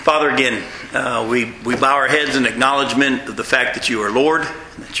Father, again, we bow our heads in acknowledgement of the fact that you are Lord,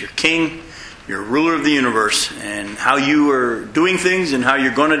 that you're King, you're ruler of the universe, and how you are doing things and how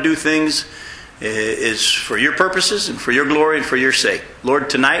you're going to do things is for your purposes and for your glory and for your sake.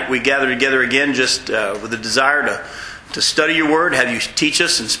 Lord, tonight we gather together again just with a desire to study your word, have you teach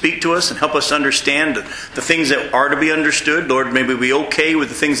us and speak to us and help us understand the things that are to be understood. Lord, may we be okay with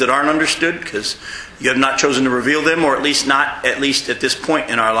the things that aren't understood because you have not chosen to reveal them, or at least at this point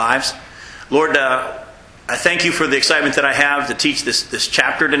in our lives. Lord, I thank you for the excitement that I have to teach this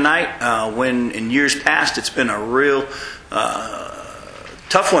chapter tonight, when in years past it's been a real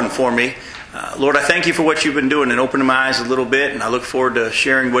tough one for me. Lord, I thank you for what you've been doing and opening my eyes a little bit, and I look forward to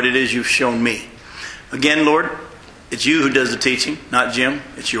sharing what it is you've shown me. Again, Lord, it's you who does the teaching, not Jim.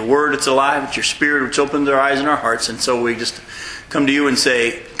 It's your word, it's alive. It's your spirit which opens our eyes and our hearts. And so we just come to you and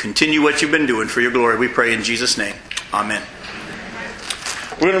say, continue what you've been doing for your glory. We pray in Jesus' name. Amen.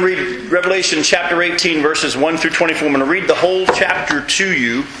 We're going to read Revelation chapter 18, verses 1 through 24. I'm going to read the whole chapter to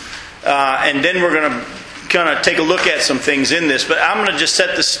you. And then we're going to kind of take a look at some things in this. But I'm going to just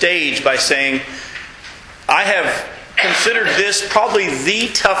set the stage by saying, I have considered this probably the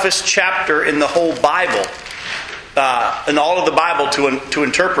toughest chapter in the whole Bible. In all of the Bible to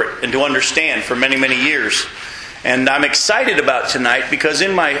interpret and to understand for many, many years. And I'm excited about tonight because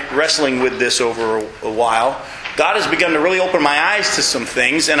in my wrestling with this over a while, God has begun to really open my eyes to some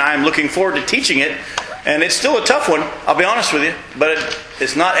things, and I'm looking forward to teaching it. And it's still a tough one, I'll be honest with you, but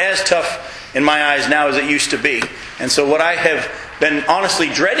it's not as tough in my eyes now as it used to be. And so what I have been honestly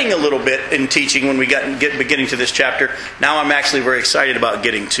dreading a little bit in teaching when we get beginning to this chapter, now I'm actually very excited about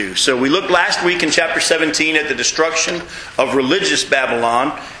getting to. So we looked last week in chapter 17 at the destruction of religious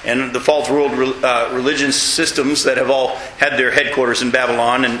Babylon and the false world religion systems that have all had their headquarters in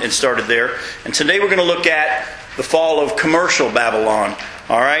Babylon and started there. And today we're going to look at the fall of commercial Babylon.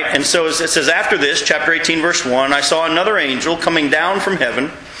 All right, and so it says, after this, chapter 18, verse 1, I saw another angel coming down from heaven.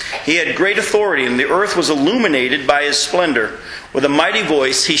 He had great authority, and the earth was illuminated by his splendor. With a mighty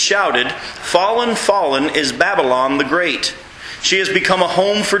voice he shouted, "Fallen, fallen is Babylon the Great. She has become a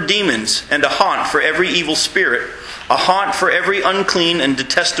home for demons, and a haunt for every evil spirit, a haunt for every unclean and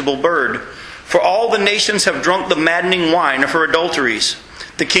detestable bird. For all the nations have drunk the maddening wine of her adulteries.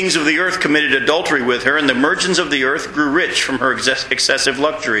 The kings of the earth committed adultery with her, and the merchants of the earth grew rich from her excessive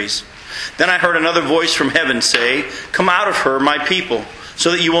luxuries. Then I heard another voice from heaven say, 'Come out of her, my people,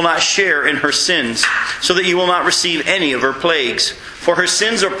 so that you will not share in her sins, so that you will not receive any of her plagues. For her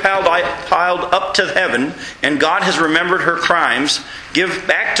sins are piled up to heaven, and God has remembered her crimes. Give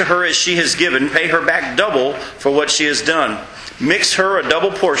back to her as she has given, pay her back double for what she has done. Mix her a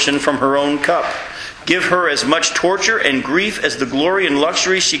double portion from her own cup. Give her as much torture and grief as the glory and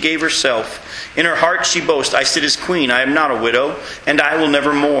luxury she gave herself. In her heart she boasts, I sit as queen, I am not a widow, and I will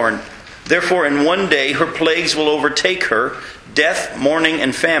never mourn. Therefore in one day her plagues will overtake her, death, mourning,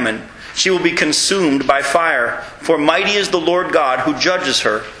 and famine. She will be consumed by fire, for mighty is the Lord God who judges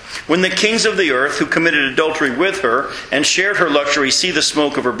her. When the kings of the earth who committed adultery with her and shared her luxury see the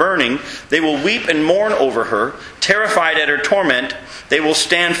smoke of her burning, they will weep and mourn over her, terrified at her torment. They will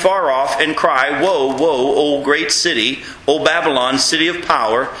stand far off and cry, Woe, woe, O great city, O Babylon, city of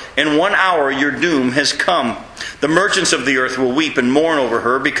power. In 1 hour your doom has come. The merchants of the earth will weep and mourn over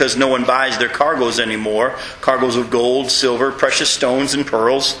her because no one buys their cargoes anymore. Cargoes of gold, silver, precious stones and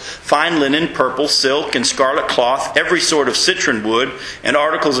pearls, fine linen, purple, silk, and scarlet cloth, every sort of citron wood, and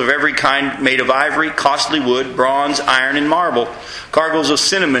articles of every kind made of ivory, costly wood, bronze, iron, and marble. Cargoes of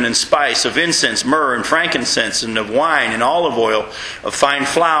cinnamon and spice, of incense, myrrh, and frankincense, and of wine and olive oil, of fine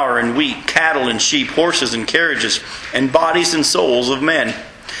flour and wheat, cattle and sheep, horses and carriages, and bodies and souls of men.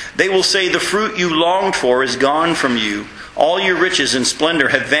 They will say, the fruit you longed for is gone from you. All your riches and splendor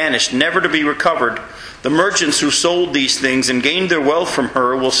have vanished, never to be recovered. The merchants who sold these things and gained their wealth from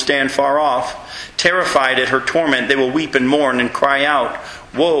her will stand far off. Terrified at her torment, they will weep and mourn and cry out,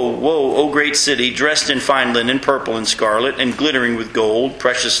 Woe, woe, O great city, dressed in fine linen, purple and scarlet, and glittering with gold,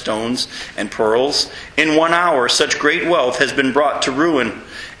 precious stones, and pearls. In 1 hour such great wealth has been brought to ruin.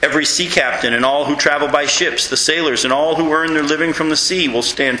 Every sea captain and all who travel by ships, the sailors and all who earn their living from the sea will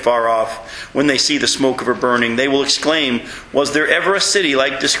stand far off. When they see the smoke of her burning, they will exclaim, Was there ever a city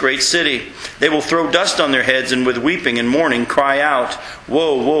like this great city? They will throw dust on their heads and with weeping and mourning cry out,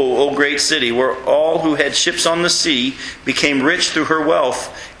 Woe, woe, O great city, where all who had ships on the sea became rich through her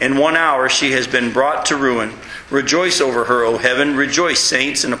wealth. In 1 hour she has been brought to ruin. Rejoice over her, O heaven. Rejoice,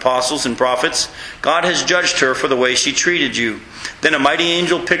 saints and apostles and prophets. God has judged her for the way she treated you. Then a mighty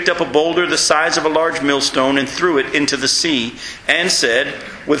angel picked up a boulder the size of a large millstone and threw it into the sea, and said,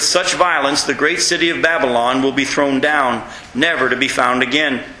 With such violence the great city of Babylon will be thrown down, never to be found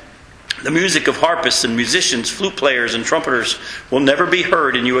again. The music of harpists and musicians, flute players and trumpeters will never be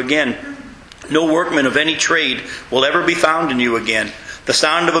heard in you again. No workman of any trade will ever be found in you again. The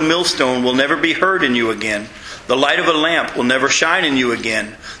sound of a millstone will never be heard in you again. The light of a lamp will never shine in you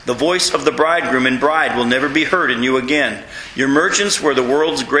again. The voice of the bridegroom and bride will never be heard in you again. Your merchants were the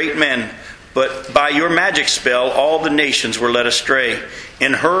world's great men, but by your magic spell all the nations were led astray.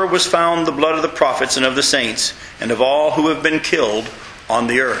 In her was found the blood of the prophets and of the saints, and of all who have been killed on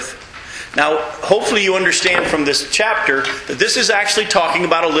the earth. Now, hopefully you understand from this chapter that this is actually talking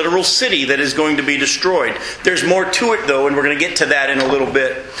about a literal city that is going to be destroyed. There's more to it, though, and we're going to get to that in a little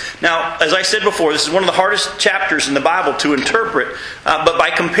bit. Now, as I said before, this is one of the hardest chapters in the Bible to interpret. But by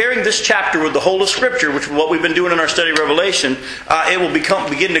comparing this chapter with the whole of Scripture, which is what we've been doing in our study of Revelation, it will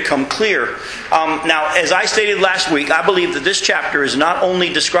begin to come clear. Now, as I stated last week, I believe that this chapter is not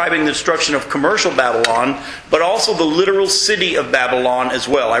only describing the destruction of commercial Babylon, but also the literal city of Babylon as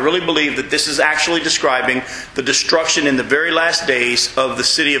well. I really believe that this is actually describing the destruction in the very last days of the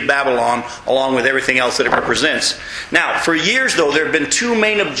city of Babylon, along with everything else that it represents. Now, for years, though, there have been two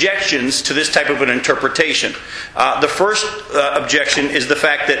main objections to this type of an interpretation. The first objection is the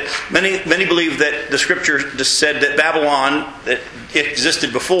fact that many believe that the Scripture just said that Babylon, that it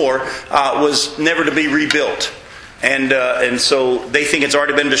existed before, was never to be rebuilt. And so they think it's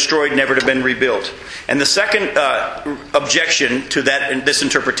already been destroyed, never to been rebuilt. And the second objection to this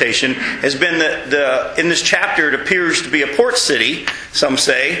interpretation has been that in this chapter it appears to be a port city, some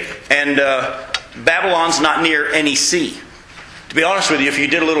say, and Babylon's not near any sea. To be honest with you, if you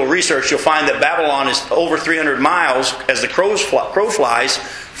did a little research, you'll find that Babylon is over 300 miles, as the crow flies,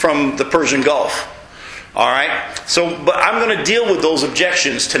 from the Persian Gulf. All right? But I'm going to deal with those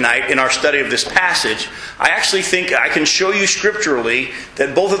objections tonight in our study of this passage. I actually think I can show you scripturally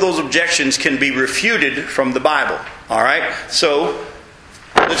that both of those objections can be refuted from the Bible. All right? So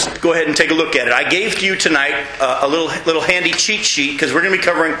let's go ahead and take a look at it. I gave to you tonight a little handy cheat sheet because we're going to be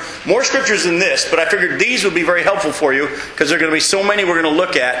covering more scriptures than this, but I figured these would be very helpful for you because there are going to be so many we're going to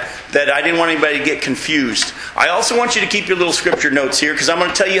look at that I didn't want anybody to get confused. I also want you to keep your little scripture notes here because I'm going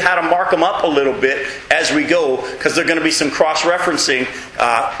to tell you how to mark them up a little bit as we go because there are going to be some cross-referencing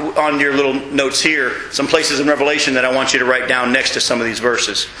on your little notes here, some places in Revelation that I want you to write down next to some of these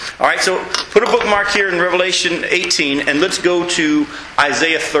verses. All right, so put a bookmark here in Revelation 18 and let's go to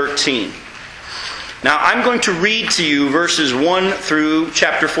Isaiah 13. Now, I'm going to read to you verses 1 through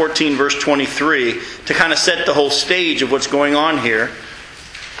chapter 14, verse 23, to kind of set the whole stage of what's going on here.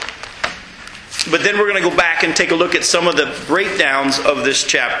 But then we're going to go back and take a look at some of the breakdowns of this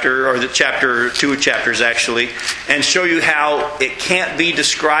chapter, or the chapter, two chapters actually, and show you how it can't be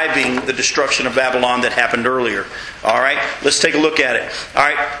describing the destruction of Babylon that happened earlier. All right, let's take a look at it. All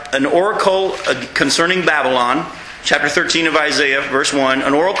right, an oracle concerning Babylon. Chapter 13 of Isaiah, verse 1,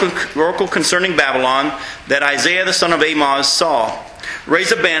 an oracle concerning Babylon that Isaiah the son of Amoz saw.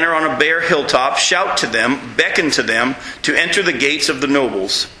 Raise a banner on a bare hilltop, shout to them, beckon to them to enter the gates of the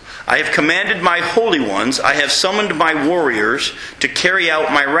nobles. I have commanded my holy ones, I have summoned my warriors to carry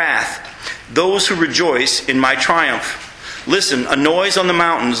out my wrath, those who rejoice in my triumph. Listen, a noise on the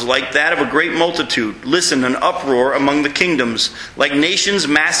mountains like that of a great multitude. Listen, an uproar among the kingdoms, like nations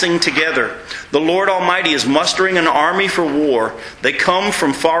massing together. The Lord Almighty is mustering an army for war. They come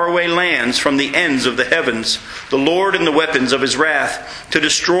from faraway lands, from the ends of the heavens. The Lord and the weapons of his wrath, to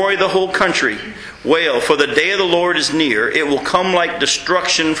destroy the whole country. Wail, for the day of the Lord is near. It will come like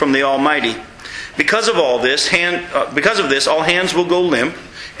destruction from the Almighty. Because of this, all hands will go limp.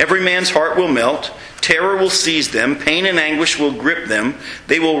 Every man's heart will melt. Terror will seize them. Pain and anguish will grip them.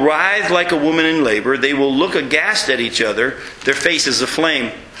 They will writhe like a woman in labor. They will look aghast at each other, their faces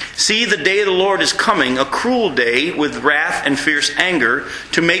aflame. See, the day of the Lord is coming, a cruel day with wrath and fierce anger,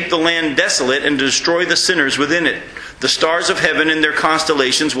 to make the land desolate and to destroy the sinners within it. The stars of heaven and their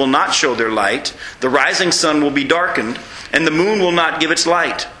constellations will not show their light. The rising sun will be darkened, and the moon will not give its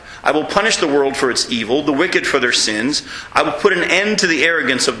light. I will punish the world for its evil, the wicked for their sins. I will put an end to the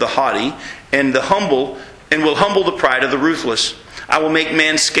arrogance of the haughty, and will humble the pride of the ruthless. I will make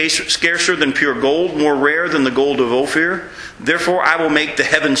man scarcer than pure gold, more rare than the gold of Ophir. Therefore I will make the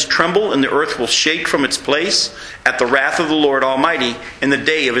heavens tremble, and the earth will shake from its place at the wrath of the Lord Almighty in the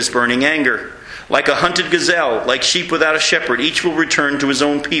day of his burning anger. Like a hunted gazelle, like sheep without a shepherd, each will return to his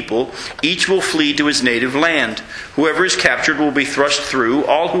own people. Each will flee to his native land. Whoever is captured will be thrust through.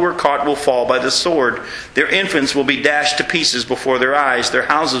 All who are caught will fall by the sword. Their infants will be dashed to pieces before their eyes. Their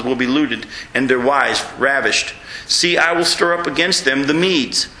houses will be looted, and their wives ravished. See, I will stir up against them the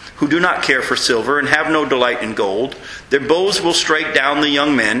Medes, who do not care for silver and have no delight in gold. Their bows will strike down the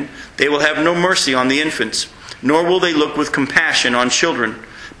young men. They will have no mercy on the infants, nor will they look with compassion on children.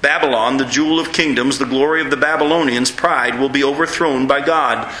 Babylon, the jewel of kingdoms, the glory of the Babylonians' pride, will be overthrown by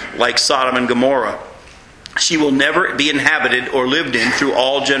God, like Sodom and Gomorrah. She will never be inhabited or lived in through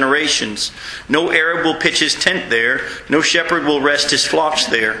all generations. No Arab will pitch his tent there. No shepherd will rest his flocks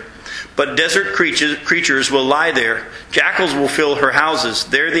there. But desert creatures will lie there. Jackals will fill her houses.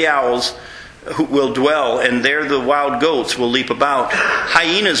 There the owls will dwell, and there the wild goats will leap about.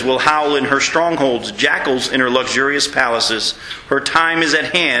 Hyenas will howl in her strongholds, jackals in her luxurious palaces. Her time is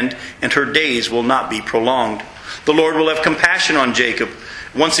at hand, and her days will not be prolonged. The Lord will have compassion on Jacob.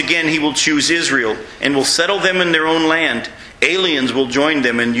 Once again he will choose Israel, and will settle them in their own land. Aliens will join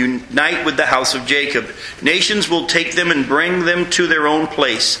them and unite with the house of Jacob. Nations will take them and bring them to their own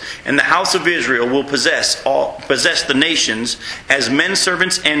place. And the house of Israel will possess the nations as men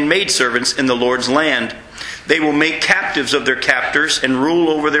servants and maidservants in the Lord's land. They will make captives of their captors and rule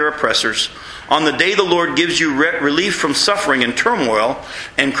over their oppressors. On the day the Lord gives you relief from suffering and turmoil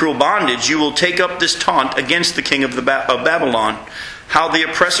and cruel bondage, you will take up this taunt against the king of Babylon. How the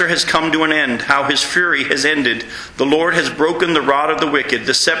oppressor has come to an end, how his fury has ended. The Lord has broken the rod of the wicked,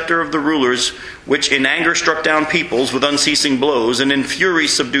 the scepter of the rulers, which in anger struck down peoples with unceasing blows, and in fury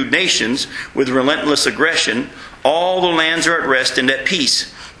subdued nations with relentless aggression. All the lands are at rest and at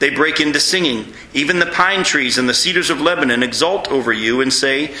peace. They break into singing. Even the pine trees and the cedars of Lebanon exult over you and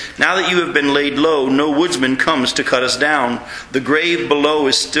say, now that you have been laid low, no woodsman comes to cut us down. The grave below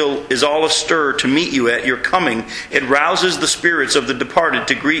is all astir to meet you at your coming. It rouses the spirits of the departed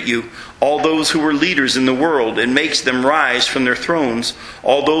to greet you, all those who were leaders in the world, and makes them rise from their thrones.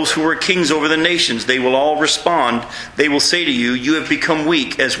 All those who were kings over the nations, they will all respond. They will say to you, you have become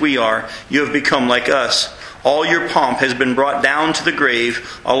weak as we are. You have become like us. All your pomp has been brought down to the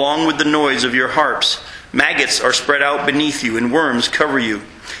grave, along with the noise of your harps. Maggots are spread out beneath you, and worms cover you.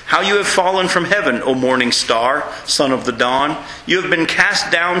 How you have fallen from heaven, O morning star, son of the dawn. You have been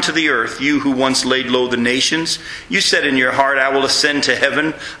cast down to the earth, you who once laid low the nations. You said in your heart, I will ascend to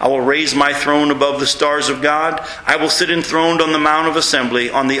heaven. I will raise my throne above the stars of God. I will sit enthroned on the mount of assembly,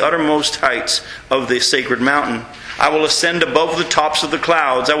 on the uttermost heights of the sacred mountain. I will ascend above the tops of the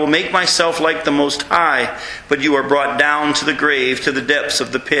clouds. I will make myself like the Most High. But you are brought down to the grave, to the depths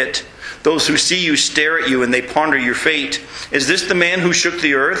of the pit. Those who see you stare at you, and they ponder your fate. Is this the man who shook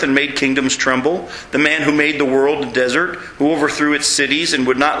the earth and made kingdoms tremble? The man who made the world a desert, who overthrew its cities and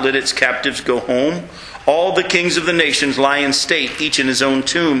would not let its captives go home? All the kings of the nations lie in state, each in his own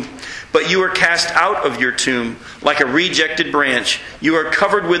tomb. But you are cast out of your tomb, like a rejected branch. You are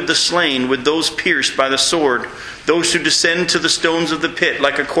covered with the slain, with those pierced by the sword, those who descend to the stones of the pit,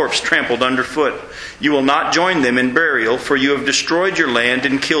 like a corpse trampled underfoot. You will not join them in burial, for you have destroyed your land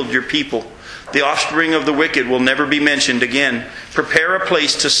and killed your people. The offspring of the wicked will never be mentioned again. Prepare a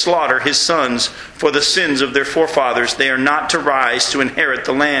place to slaughter his sons for the sins of their forefathers. They are not to rise to inherit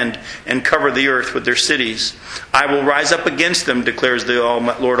the land and cover the earth with their cities. I will rise up against them, declares the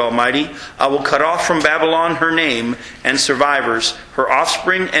Lord Almighty. I will cut off from Babylon her name and survivors, her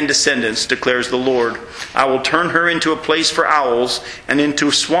offspring and descendants, declares the Lord. I will turn her into a place for owls and into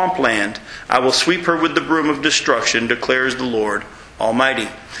a swampland. I will sweep her with the broom of destruction, declares the Lord Almighty.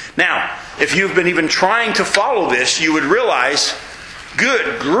 Now, if you've been even trying to follow this, you would realize,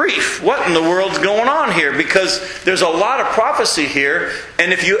 good grief, what in the world's going on here? Because there's a lot of prophecy here.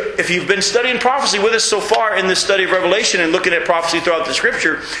 And if you've been studying prophecy with us so far in this study of Revelation and looking at prophecy throughout the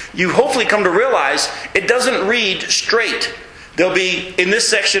Scripture, you hopefully come to realize it doesn't read straight. They'll be, in this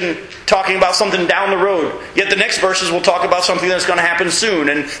section, talking about something down the road. Yet the next verses will talk about something that's going to happen soon.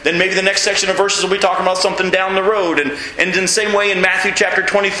 And then maybe the next section of verses will be talking about something down the road. And in the same way in Matthew chapter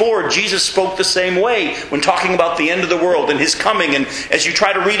 24, Jesus spoke the same way when talking about the end of the world and His coming. And as you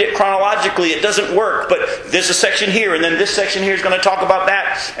try to read it chronologically, it doesn't work. But there's a section here, and then this section here is going to talk about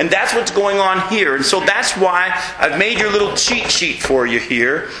that. And that's what's going on here. And so that's why I've made your little cheat sheet for you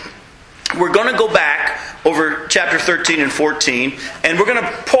here. We're going to go back over chapter 13 and 14, and we're going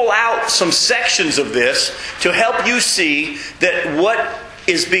to pull out some sections of this to help you see that what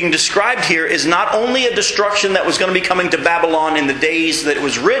is being described here is not only a destruction that was going to be coming to Babylon in the days that it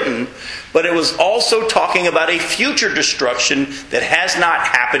was written, but it was also talking about a future destruction that has not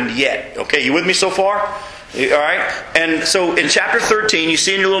happened yet. Okay, you with me so far? All right? And so in chapter 13, you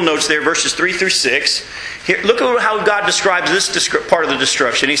see in your little notes there, verses 3 through 6. Here, look at how God describes this part of the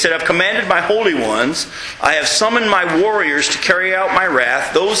destruction. He said, I've commanded my holy ones. I have summoned my warriors to carry out my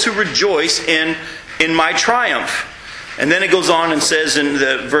wrath, those who rejoice in my triumph. And then it goes on and says in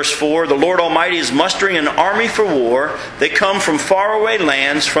verse 4, the Lord Almighty is mustering an army for war. They come from faraway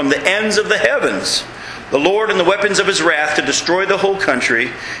lands, from the ends of the heavens. The Lord and the weapons of His wrath to destroy the whole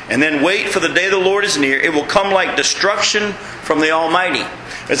country. And then wait, for the day of the Lord is near. It will come like destruction from the Almighty.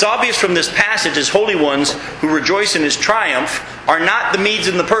 It's obvious from this passage, His holy ones who rejoice in His triumph are not the Medes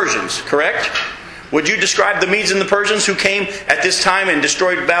and the Persians, correct? Would you describe the Medes and the Persians who came at this time and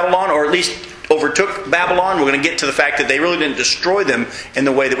destroyed Babylon, or at least overtook Babylon? We're going to get to the fact that they really didn't destroy them in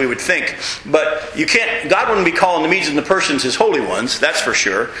the way that we would think. But God wouldn't be calling the Medes and the Persians His holy ones, that's for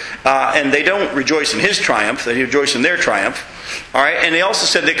sure. And they don't rejoice in His triumph, they rejoice in their triumph. All right, and they also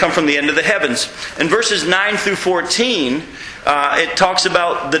said they come from the end of the heavens. In verses 9 through 14, it talks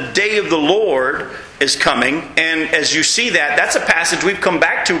about the day of the Lord is coming. And as you see that's a passage we've come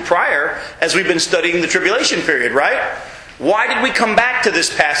back to prior as we've been studying the tribulation period, right? Why did we come back to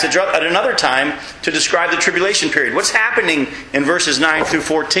this passage at another time to describe the tribulation period? What's happening in verses 9 through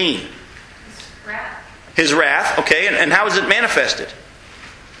 14? His wrath. His wrath, okay. And how is it manifested?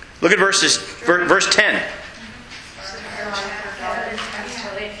 Look at verse 10.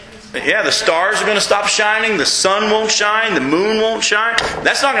 Yeah, the stars are going to stop shining. The sun won't shine. The moon won't shine.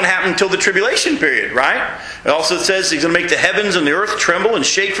 That's not going to happen until the tribulation period, right? It also says He's going to make the heavens and the earth tremble and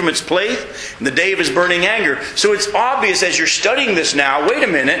shake from its place in the day of His burning anger. So it's obvious as you're studying this now, wait a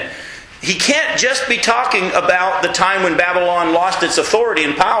minute, He can't just be talking about the time when Babylon lost its authority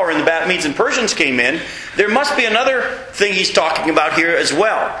and power and the Medes and Persians came in. There must be another thing He's talking about here as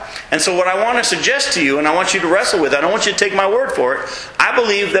well. And so what I want to suggest to you, and I want you to wrestle with, I don't want you to take my word for it. I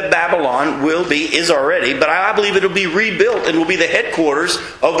believe that Babylon is already, but I believe it will be rebuilt and will be the headquarters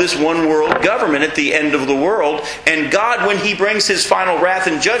of this one world government at the end of the world. And God, when He brings His final wrath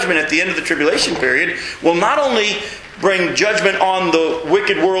and judgment at the end of the tribulation period, will not only bring judgment on the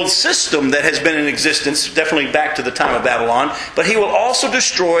wicked world system that has been in existence, definitely back to the time of Babylon, but He will also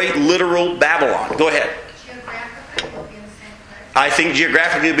destroy literal Babylon. Go ahead. Geographically, will be in the same place. I think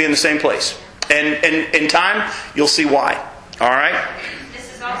geographically it'll be in the same place. And in time, you'll see why. All right?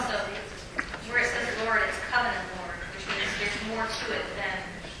 This is also where it says Lord, it's covenant Lord, which means there's more to it than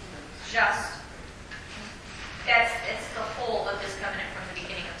just. It's the whole of this covenant from the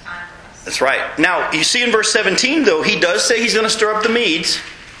beginning of time for us. That's right. Now, you see in verse 17, though, He does say He's going to stir up the Medes.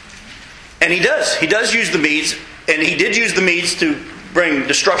 And He does. He does use the Medes. And He did use the Medes to bring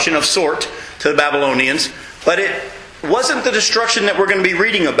destruction of sort to the Babylonians. But it wasn't the destruction that we're going to be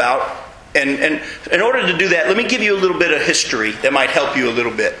reading about. And in order to do that, let me give you a little bit of history that might help you a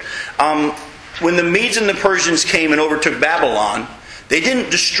little bit. When the Medes and the Persians came and overtook Babylon, they didn't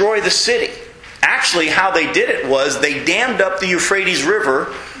destroy the city. Actually, how they did it was they dammed up the Euphrates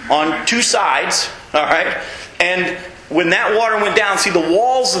River on two sides, all right? And when that water went down, see, the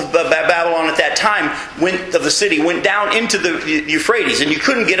walls of Babylon at that time, of the city, went down into the Euphrates, and you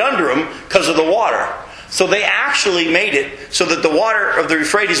couldn't get under them because of the water. So they actually made it so that the water of the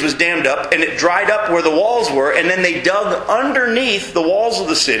Euphrates was dammed up, and it dried up where the walls were, and then they dug underneath the walls of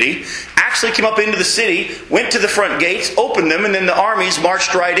the city, actually came up into the city, went to the front gates, opened them, and then the armies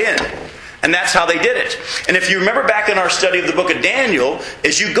marched right in. And that's how they did it. And if you remember back in our study of the book of Daniel,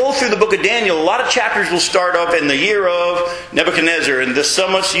 as you go through the book of Daniel, a lot of chapters will start off in the year of Nebuchadnezzar and the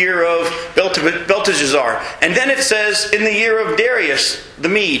summer year of Belteshazzar. And then it says in the year of Darius the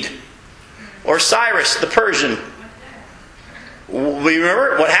Mede, or Cyrus the Persian.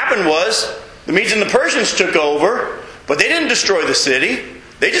 Remember, what happened was the Medes and the Persians took over, but they didn't destroy the city.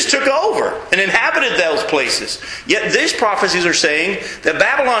 They just took over and inhabited those places. Yet these prophecies are saying that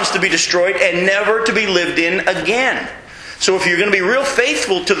Babylon's to be destroyed and never to be lived in again. So if you're going to be real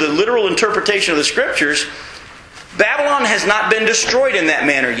faithful to the literal interpretation of the Scriptures, Babylon has not been destroyed in that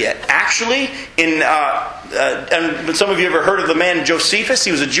manner yet. Actually, and some of you ever heard of the man Josephus?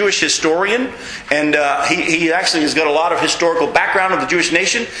 He was a Jewish historian, and he actually has got a lot of historical background of the Jewish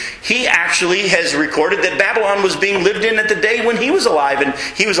nation. He actually has recorded that Babylon was being lived in at the day when he was alive, and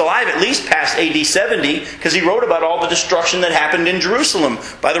he was alive at least past AD 70, because he wrote about all the destruction that happened in Jerusalem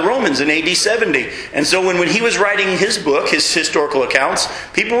by the Romans in AD 70. And so when he was writing his book, his historical accounts,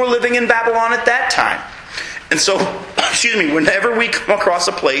 people were living in Babylon at that time. And so, whenever we come across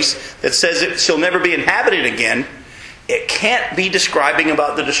a place that says it shall never be inhabited again, it can't be describing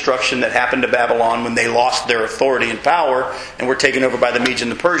about the destruction that happened to Babylon when they lost their authority and power and were taken over by the Medes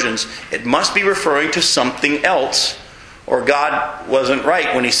and the Persians. It must be referring to something else or God wasn't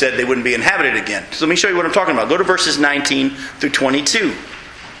right when he said they wouldn't be inhabited again. So let me show you what I'm talking about. Go to verses 19 through 22.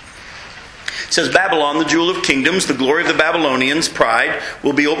 It says, Babylon, the jewel of kingdoms, the glory of the Babylonians, pride,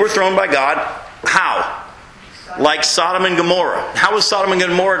 will be overthrown by God. How? Like Sodom and Gomorrah. How was Sodom and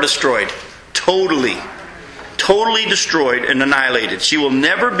Gomorrah destroyed? Totally destroyed and annihilated. She will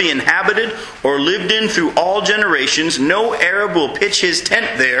never be inhabited or lived in through all generations. No Arab will pitch his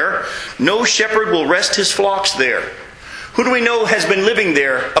tent there. No shepherd will rest his flocks there. Who do we know has been living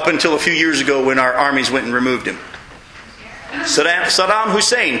there up until a few years ago when our armies went and removed him? Saddam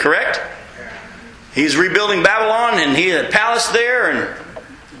Hussein, correct? He's rebuilding Babylon and he had a palace there.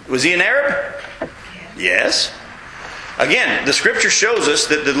 And was he an Arab? Yes. Again, the scripture shows us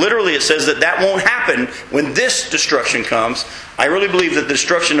that literally it says that won't happen when this destruction comes. I really believe that the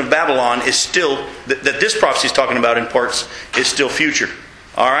destruction of Babylon is still, that this prophecy is talking about in parts, is still future.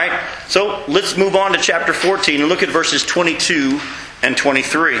 Alright? So let's move on to chapter 14 and look at verses 22 and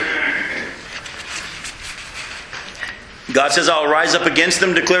 23. God says, I'll rise up against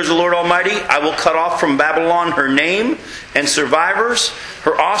them, declares the Lord Almighty. I will cut off from Babylon her name and survivors,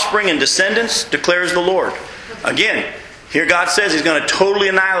 her offspring and descendants, declares the Lord. Again, here God says He's going to totally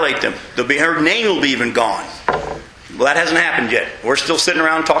annihilate them. Her name will be even gone. Well, that hasn't happened yet. We're still sitting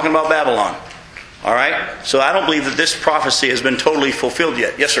around talking about Babylon. Alright? So I don't believe that this prophecy has been totally fulfilled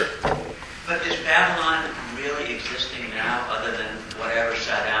yet. Yes, sir? But is Babylon really existing now other than whatever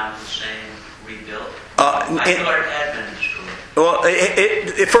Saddam Hussein rebuilt? I thought it had been destroyed. Well,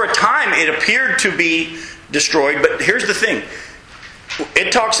 for a time it appeared to be destroyed, but here's the thing.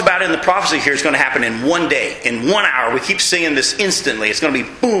 It talks about in the prophecy here it's going to happen in one day, in 1 hour. We keep seeing this instantly. It's going to be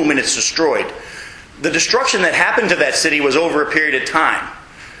boom and it's destroyed. The destruction that happened to that city was over a period of time.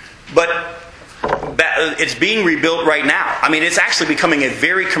 But it's being rebuilt right now. I mean, it's actually becoming a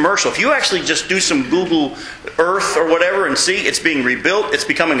very commercial. If you actually just do some Google Earth or whatever and see, it's being rebuilt. It's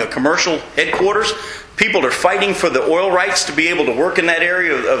becoming a commercial headquarters. People are fighting for the oil rights to be able to work in that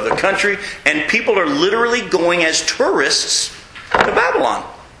area of the country. And people are literally going as tourists to Babylon.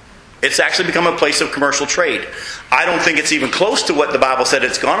 It's actually become a place of commercial trade. I don't think it's even close to what the Bible said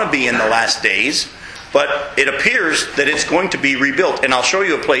it's going to be in the last days. But it appears that it's going to be rebuilt. And I'll show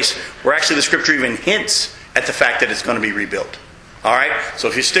you a place where actually the scripture even hints at the fact that it's going to be rebuilt. Alright? So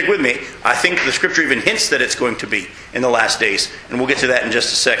if you stick with me, I think the scripture even hints that it's going to be in the last days. And we'll get to that in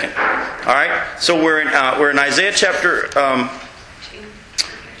just a second. Alright? So we're in Isaiah chapter...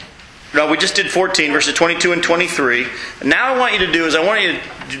 No, we just did 14, verses 22 and 23. Now I want you to do is I want you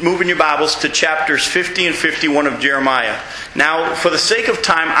to move in your Bibles to chapters 50 and 51 of Jeremiah. Now, for the sake of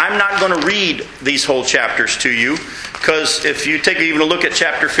time, I'm not going to read these whole chapters to you, because if you take even a look at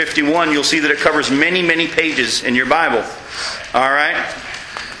chapter 51, you'll see that it covers many, many pages in your Bible. All right?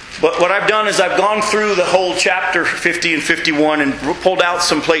 But what I've done is I've gone through the whole chapter 50 and 51 and pulled out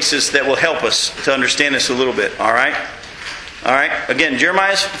some places that will help us to understand this a little bit. All right? Alright, again,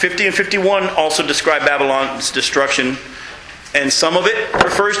 Jeremiah 50 and 51 also describe Babylon's destruction. And some of it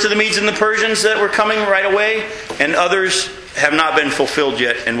refers to the Medes and the Persians that were coming right away. And others have not been fulfilled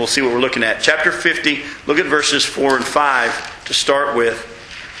yet. And we'll see what we're looking at. Chapter 50, look at verses 4 and 5 to start with.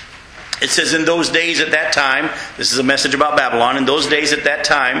 It says, in those days at that time, this is a message about Babylon, in those days at that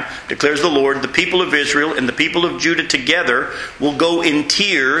time, declares the Lord, the people of Israel and the people of Judah together will go in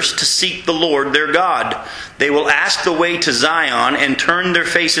tears to seek the Lord their God. They will ask the way to Zion and turn their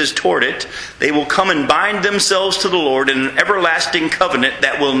faces toward it. They will come and bind themselves to the Lord in an everlasting covenant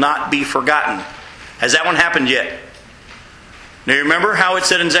that will not be forgotten. Has that one happened yet? Now you remember how it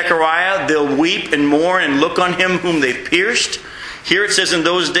said in Zechariah, they'll weep and mourn and look on him whom they've pierced? Here it says, in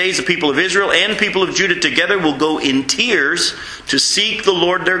those days the people of Israel and people of Judah together will go in tears to seek the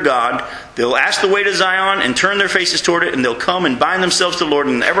Lord their God. They'll ask the way to Zion and turn their faces toward it, and they'll come and bind themselves to the Lord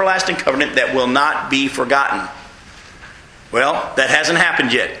in an everlasting covenant that will not be forgotten. Well, that hasn't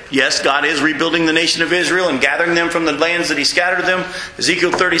happened yet. Yes, God is rebuilding the nation of Israel and gathering them from the lands that He scattered them.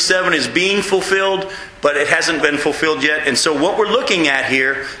 Ezekiel 37 is being fulfilled, but it hasn't been fulfilled yet. And so what we're looking at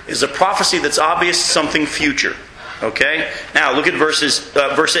here is a prophecy that's obvious, something future. Okay? Now, look at verse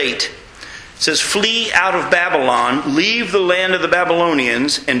 8. It says, flee out of Babylon, leave the land of the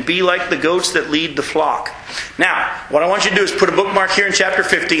Babylonians, and be like the goats that lead the flock. Now, what I want you to do is put a bookmark here in chapter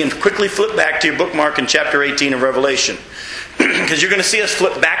 50 and quickly flip back to your bookmark in chapter 18 of Revelation. Because you're going to see us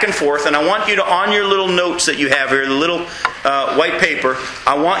flip back and forth, and I want you to, on your little notes that you have here, the little white paper,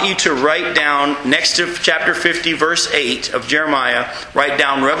 I want you to write down, next to chapter 50, verse 8 of Jeremiah, write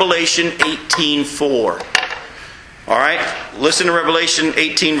down Revelation 18:4. Alright, listen to Revelation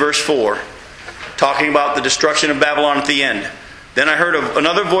 18 verse 4, talking about the destruction of Babylon at the end. Then I heard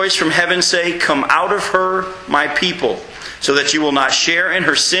another voice from heaven say, come out of her, my people, so that you will not share in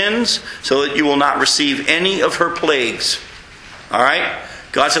her sins, so that you will not receive any of her plagues. All right?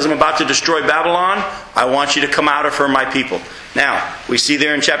 God says, I'm about to destroy Babylon. I want you to come out of her, my people. Now, we see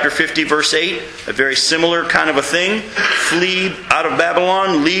there in chapter 50, verse 8, a very similar kind of a thing. Flee out of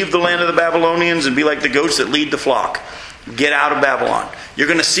Babylon, leave the land of the Babylonians, and be like the goats that lead the flock. Get out of Babylon. You're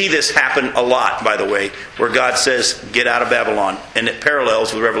going to see this happen a lot, by the way, where God says, get out of Babylon. And it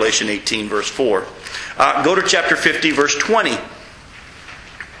parallels with Revelation 18, verse 4. Go to chapter 50, verse 20.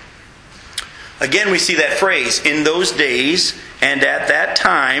 Again, we see that phrase, in those days and at that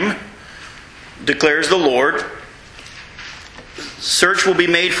time, declares the Lord, search will be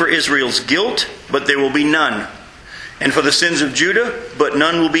made for Israel's guilt, but there will be none. And for the sins of Judah, but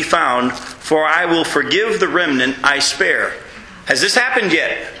none will be found, for I will forgive the remnant I spare. Has this happened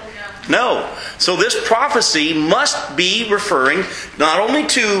yet? No. So this prophecy must be referring not only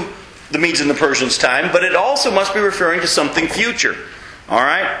to the Medes and the Persians' time, but it also must be referring to something future. All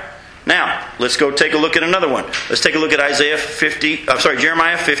right? Now, let's go take a look at another one. Let's take a look at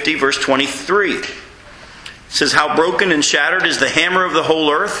Jeremiah 50, verse 23. It says, how broken and shattered is the hammer of the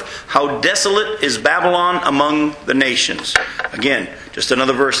whole earth. How desolate is Babylon among the nations. Again, just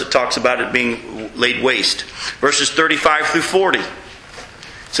another verse that talks about it being laid waste. Verses 35 through 40. It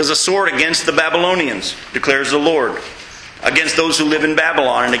says, a sword against the Babylonians, declares the Lord, against those who live in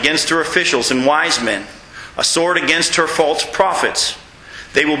Babylon, and against her officials and wise men. A sword against her false prophets.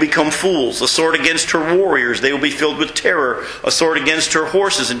 They will become fools. A sword against her warriors. They will be filled with terror. A sword against her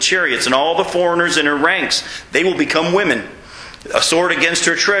horses and chariots and all the foreigners in her ranks. They will become women. A sword against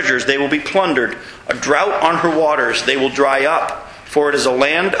her treasures. They will be plundered. A drought on her waters. They will dry up. For it is a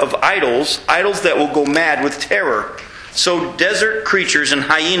land of idols, idols that will go mad with terror. So desert creatures and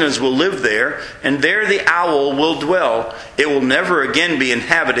hyenas will live there, and there the owl will dwell. It will never again be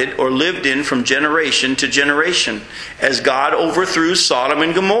inhabited or lived in from generation to generation. As God overthrew Sodom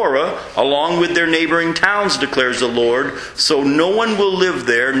and Gomorrah, along with their neighboring towns, declares the Lord, so no one will live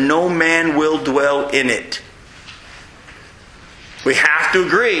there, no man will dwell in it. We have to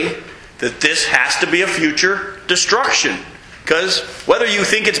agree that this has to be a future destruction. Because whether you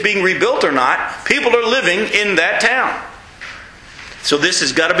think it's being rebuilt or not, people are living in that town. So this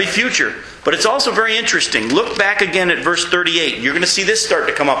has got to be future. But it's also very interesting. Look back again at verse 38. You're going to see this start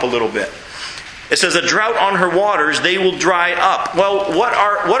to come up a little bit. It says, a drought on her waters, they will dry up. Well, what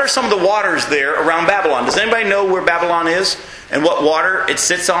are some of the waters there around Babylon? Does anybody know where Babylon is and what water it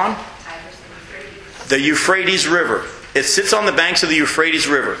sits on? The Euphrates River. It sits on the banks of the Euphrates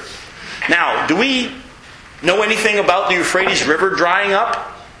River. Now, do we know anything about the Euphrates River drying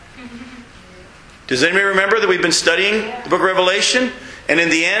up? Does anybody remember that we've been studying the book of Revelation? And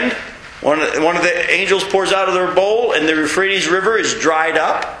in the end, one of the angels pours out of their bowl and the Euphrates River is dried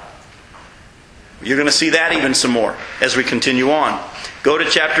up. You're going to see that even some more as we continue on. Go to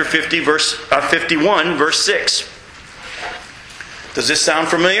chapter 51, verse 6. Does this sound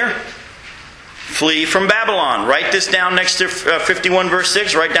familiar? Flee from Babylon. Write this down next to 51 verse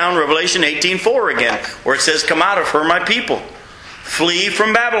 6. Write down Revelation 18:4 again, where it says, come out of her, my people. Flee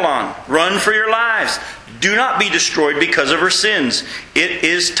from Babylon. Run for your lives. Do not be destroyed because of her sins. It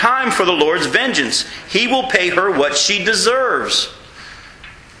is time for the Lord's vengeance. He will pay her what she deserves.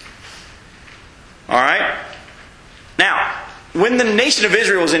 All right? Now, when the nation of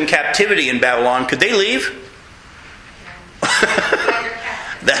Israel was in captivity in Babylon, could they leave?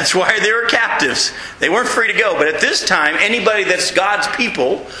 That's why they were captives. They weren't free to go. But at this time, anybody that's God's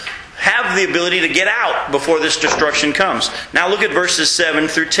people have the ability to get out before this destruction comes. Now look at verses 7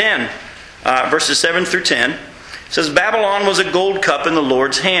 through 10. Verses 7 through 10. It says, Babylon was a gold cup in the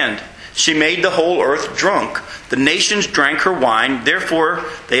Lord's hand. She made the whole earth drunk. The nations drank her wine. Therefore,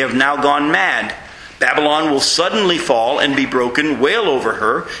 they have now gone mad. Babylon will suddenly fall and be broken. Wail over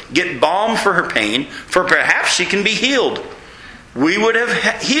her. Get balm for her pain, for perhaps she can be healed. We would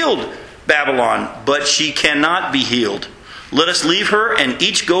have healed Babylon, but she cannot be healed. Let us leave her and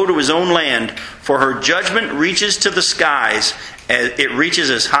each go to his own land, for her judgment reaches to the skies, as it reaches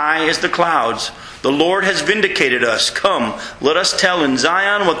as high as the clouds. The Lord has vindicated us. Come, let us tell in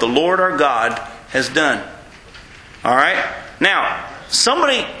Zion what the Lord our God has done. All right? Now,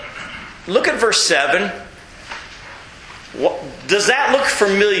 somebody, look at verse 7. Does that look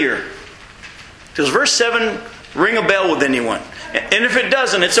familiar? Does verse 7 ring a bell with anyone? And if it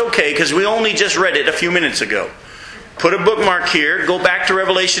doesn't, it's okay, because we only just read it a few minutes ago. Put a bookmark here, go back to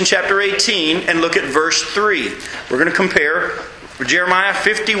Revelation chapter 18, and look at verse 3. We're going to compare Jeremiah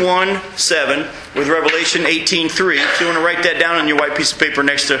 51:7 with Revelation 18:3. If you want to write that down on your white piece of paper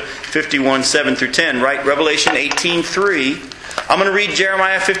next to 51:7 through 10, write Revelation 18:3. I'm going to read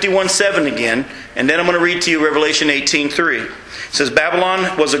Jeremiah 51:7 again, and then I'm going to read to you Revelation 18:3. It says,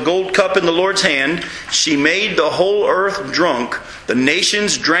 Babylon was a gold cup in the Lord's hand. She made the whole earth drunk. The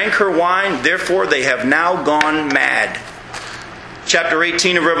nations drank her wine, therefore they have now gone mad. Chapter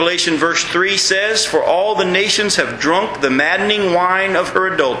 18 of Revelation verse 3 says, For all the nations have drunk the maddening wine of her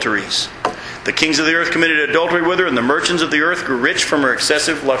adulteries. The kings of the earth committed adultery with her, and the merchants of the earth grew rich from her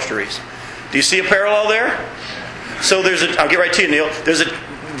excessive luxuries. Do you see a parallel there? So I'll get right to you, Neil. There's a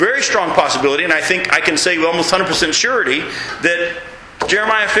very strong possibility, and I think I can say with almost 100% surety, that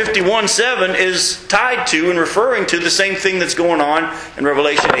Jeremiah 51:7 is tied to and referring to the same thing that's going on in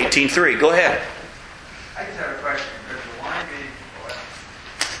Revelation 18:3. Go ahead. I just have a question.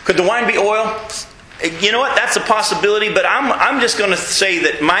 Could the wine be oil? You know what? That's a possibility, but I'm just going to say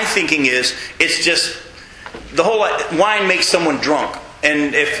that my thinking is it's just the whole wine makes someone drunk,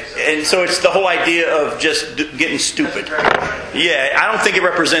 and so it's the whole idea of just getting stupid. Yeah, I don't think it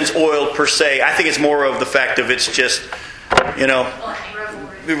represents oil per se. I think it's more of the fact of it's just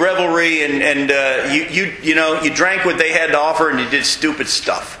revelry and you drank what they had to offer and you did stupid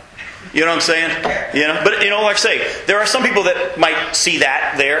stuff. You know what I'm saying? But like I say, there are some people that might see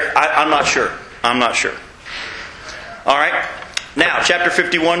that there. I'm not sure. All right. Now, chapter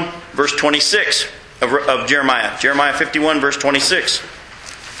 51, verse 26 of Jeremiah. Jeremiah 51, verse 26.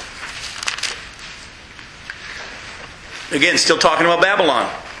 Again, still talking about Babylon.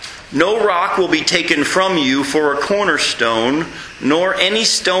 No rock will be taken from you for a cornerstone, nor any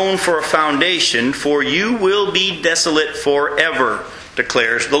stone for a foundation, for you will be desolate forever,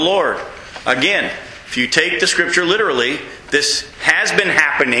 declares the Lord. Again, if you take the scripture literally, this has been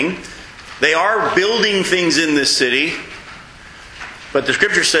happening. They are building things in this city, but the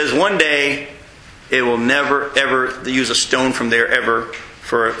scripture says one day it will never ever use a stone from there ever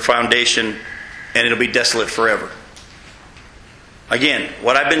for a foundation, and it'll be desolate forever. Again,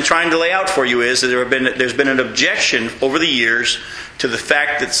 what I've been trying to lay out for you is that there's been an objection over the years to the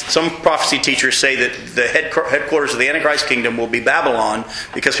fact that some prophecy teachers say that the headquarters of the Antichrist kingdom will be Babylon,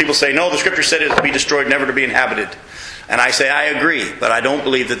 because people say, no, the scripture said it will be destroyed, never to be inhabited. And I say, I agree, but I don't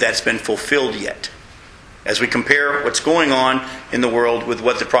believe that that's been fulfilled yet. As we compare what's going on in the world with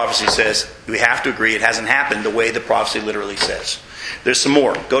what the prophecy says, we have to agree it hasn't happened the way the prophecy literally says. There's some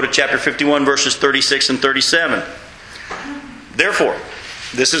more. Go to chapter 51, verses 36 and 37. Therefore,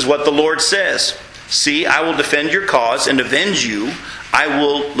 this is what the Lord says. See, I will defend your cause and avenge you. I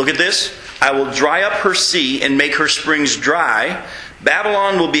will, look at this, I will dry up her sea and make her springs dry.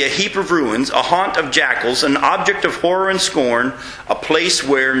 Babylon will be a heap of ruins, a haunt of jackals, an object of horror and scorn, a place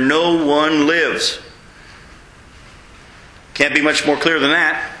where no one lives. Can't be much more clear than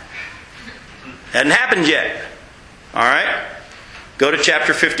that. Hadn't happened yet. All right? Go to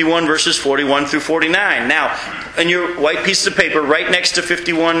chapter 51, verses 41 through 49. Now, in your white piece of paper, right next to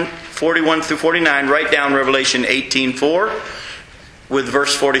 51, 41 through 49, write down Revelation 18:4 with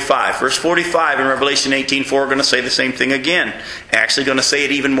verse 45. Verse 45 in Revelation 18:4 are going to say the same thing again. Actually going to say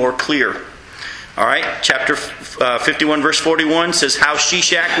it even more clear. All right, chapter 51, verse 41 says, How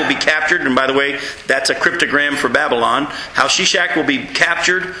Shishak will be captured. And by the way, that's a cryptogram for Babylon. How Shishak will be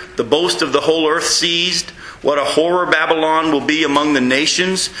captured, the boast of the whole earth seized. What a horror Babylon will be among the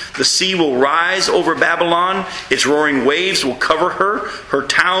nations. The sea will rise over Babylon. Its roaring waves will cover her. Her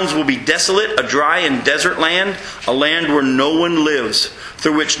towns will be desolate, a dry and desert land, a land where no one lives,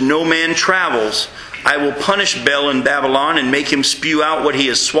 through which no man travels. I will punish Bel in Babylon and make him spew out what he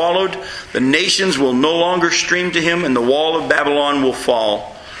has swallowed. The nations will no longer stream to him, and the wall of Babylon will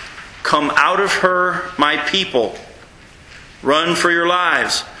fall. Come out of her, my people. Run for your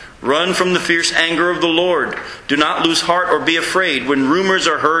lives. Run from the fierce anger of the Lord. Do not lose heart or be afraid when rumors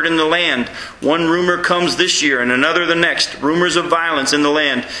are heard in the land. One rumor comes this year and another the next. Rumors of violence in the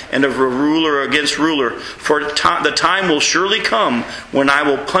land and of a ruler against ruler. For the time will surely come when I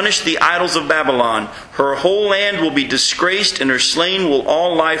will punish the idols of Babylon. Her whole land will be disgraced, and her slain will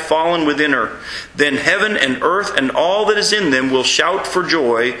all lie fallen within her. Then heaven and earth and all that is in them will shout for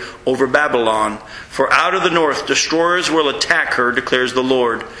joy over Babylon. For out of the north destroyers will attack her, declares the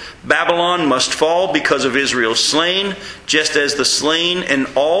Lord. Babylon must fall because of Israel's slain, just as the slain in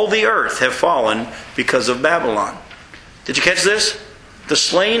all the earth have fallen because of Babylon. Did you catch this? The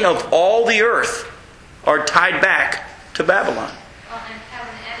slain of all the earth are tied back to Babylon. Well, and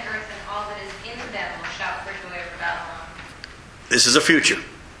heaven and earth and all that is in them will shout for joy over Babylon. This is a future.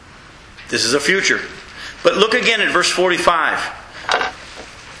 This is a future. But look again at verse 45.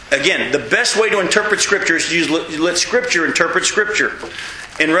 Again, the best way to interpret Scripture is to let Scripture interpret Scripture.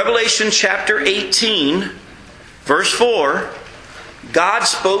 In Revelation chapter 18, verse 4, God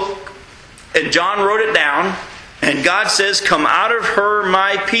spoke, and John wrote it down, and God says, "Come out of her,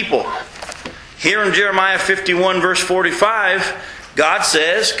 my people." Here in Jeremiah 51, verse 45, God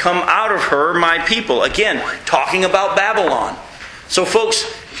says, "Come out of her, my people." Again, talking about Babylon. So folks,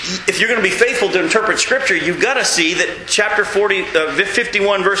 if you're going to be faithful to interpret Scripture, you've got to see that chapter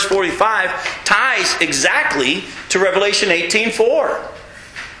 51, verse 45 ties exactly to Revelation 18:4.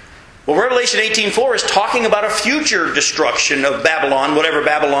 Well, Revelation 18:4 is talking about a future destruction of Babylon, whatever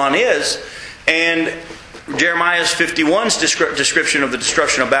Babylon is. And Jeremiah's 51's description of the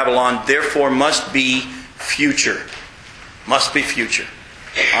destruction of Babylon, therefore, must be future. Must be future.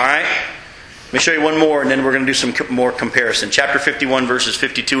 All right? Let me show you one more, and then we're going to do some more comparison. Chapter 51, verses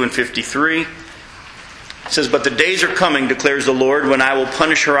 52 and 53. It says, "But the days are coming, declares the Lord, when I will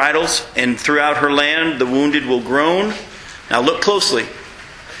punish her idols, and throughout her land the wounded will groan." Now look closely.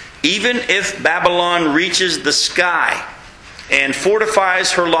 "Even if Babylon reaches the sky and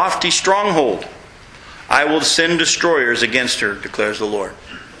fortifies her lofty stronghold, I will send destroyers against her, declares the Lord."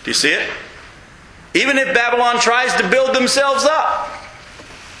 Do you see it? Even if Babylon tries to build themselves up,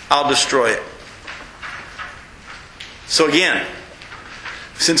 I'll destroy it. So again,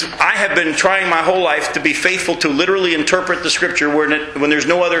 since I have been trying my whole life to be faithful to literally interpret the Scripture when there's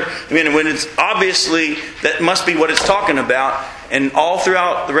no other, when it's obviously that must be what it's talking about, and all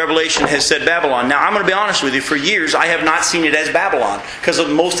throughout the Revelation has said Babylon. Now I'm going to be honest with you, for years I have not seen it as Babylon, because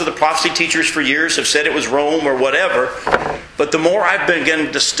most of the prophecy teachers for years have said it was Rome or whatever. But the more I've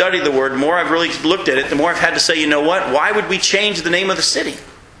begun to study the Word, the more I've really looked at it, the more I've had to say, you know what? Why would we change the name of the city?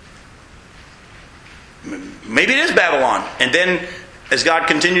 Maybe it is Babylon. And then as God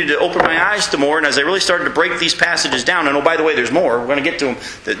continued to open my eyes to more, and as I really started to break these passages down, and oh, by the way, there's more. We're going to get to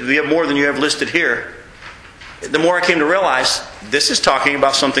them. We have more than you have listed here. The more I came to realize, this is talking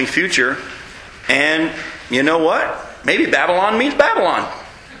about something future. And you know what? Maybe Babylon means Babylon.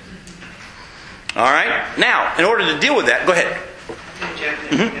 All right? Now, in order to deal with that, go ahead.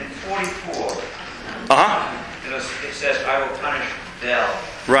 In 44, it says, "I will punish Bel."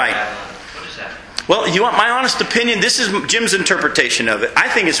 Right. Babylon. What does that mean? Well, you want my honest opinion? This is Jim's interpretation of it. I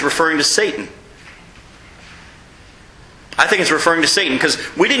think it's referring to Satan. I think it's referring to Satan, because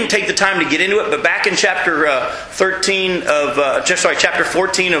we didn't take the time to get into it, but back in chapter 14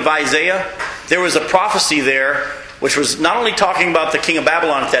 of Isaiah, there was a prophecy there which was not only talking about the king of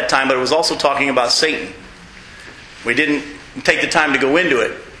Babylon at that time, but it was also talking about Satan. We didn't take the time to go into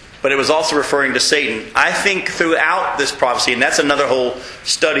it, but it was also referring to Satan. I think throughout this prophecy, and that's another whole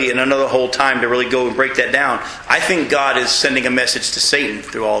study and another whole time to really go and break that down, I think God is sending a message to Satan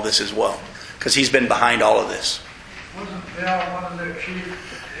through all this as well, because he's been behind all of this. Wasn't Bel one of their chief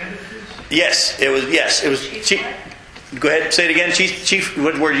entities? Yes, it was chief. Go ahead, say it again. Chief.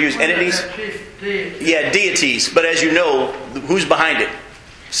 What word you use? Entities. Chief deities. Yeah, deities. But as you know, who's behind it?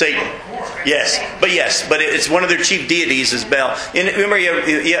 Satan. Yes, but it's one of their chief deities is Bel. And remember,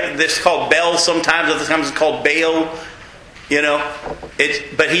 this is called Bel sometimes. Other times it's called Baal. You know,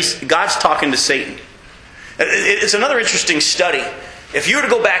 God's talking to Satan. It's another interesting study. If you were to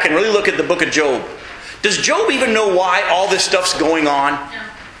go back and really look at the book of Job, does Job even know why all this stuff's going on? No.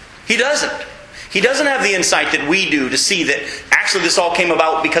 He doesn't. He doesn't have the insight that we do to see that actually this all came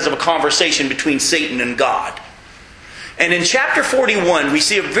about because of a conversation between Satan and God. And in chapter 41, we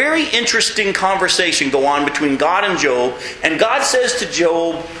see a very interesting conversation go on between God and Job. And God says to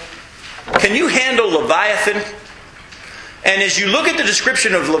Job, "Can you handle Leviathan?" And as you look at the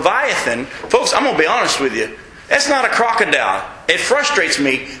description of Leviathan, folks, I'm going to be honest with you. That's not a crocodile. It frustrates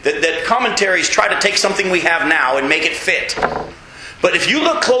me that commentaries try to take something we have now and make it fit. But if you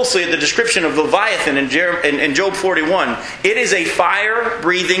look closely at the description of Leviathan in Job 41, it is a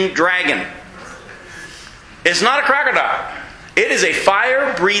fire-breathing dragon. It's not a crocodile. It is a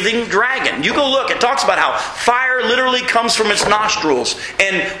fire-breathing dragon. You go look. It talks about how fire literally comes from its nostrils.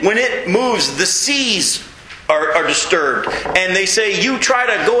 And when it moves, the seas are disturbed. And they say, you try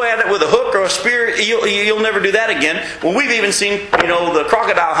to go at it with a hook or a spear, you'll never do that again. Well, we've even seen, the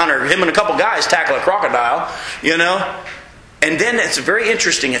crocodile hunter, him and a couple guys tackle a crocodile, And then it's very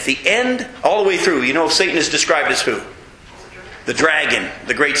interesting. At the end, all the way through, Satan is described as who? The dragon,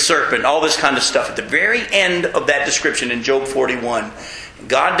 the great serpent, all this kind of stuff. At the very end of that description in Job 41,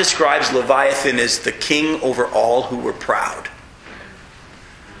 God describes Leviathan as the king over all who were proud.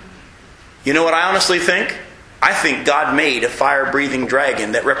 You know what I honestly think? I think God made a fire-breathing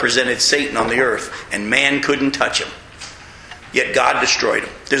dragon that represented Satan on the earth, and man couldn't touch him. Yet God destroyed him.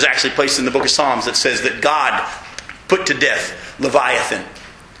 There's actually a place in the book of Psalms that says that God put to death Leviathan.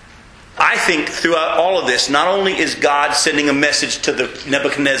 I think throughout all of this, not only is God sending a message to the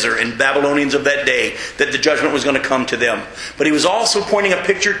Nebuchadnezzar and Babylonians of that day that the judgment was going to come to them, but he was also pointing a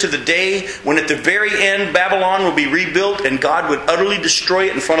picture to the day when at the very end Babylon will be rebuilt and God would utterly destroy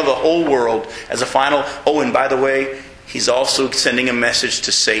it in front of the whole world as a final. Oh, and by the way, he's also sending a message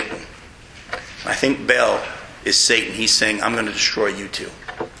to Satan. I think Bel is Satan. He's saying, I'm going to destroy you too.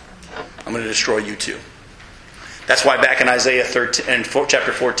 I'm going to destroy you too. That's why back in Isaiah 13,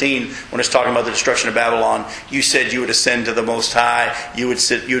 chapter 14, when it's talking about the destruction of Babylon, you said you would ascend to the Most High. You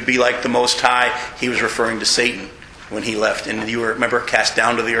would be like the Most High. He was referring to Satan when he left. And you were, remember, cast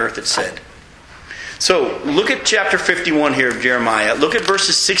down to the earth, it said. So, look at chapter 51 here of Jeremiah. Look at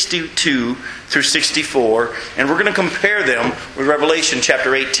verses 62 through 64. And we're going to compare them with Revelation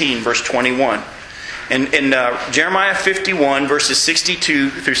chapter 18, verse 21. In Jeremiah 51, verses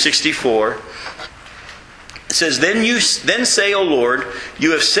 62 through 64, it says, Then say, O Lord,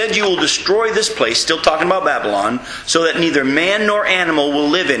 you have said you will destroy this place, still talking about Babylon, so that neither man nor animal will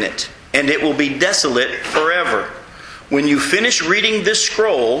live in it, and it will be desolate forever. When you finish reading this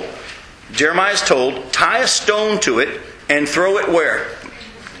scroll, Jeremiah is told, tie a stone to it and throw it where?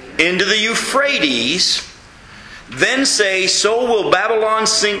 Into the Euphrates. Then say, so will Babylon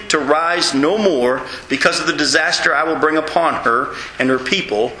sink to rise no more because of the disaster I will bring upon her, and her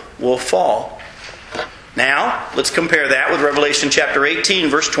people will fall. Now, let's compare that with Revelation chapter 18,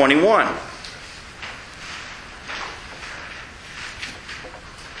 verse 21.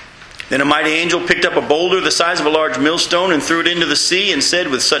 Then a mighty angel picked up a boulder the size of a large millstone and threw it into the sea and said,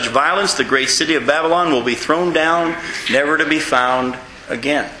 with such violence the great city of Babylon will be thrown down, never to be found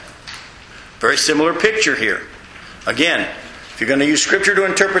again. Very similar picture here. Again, if you're going to use Scripture to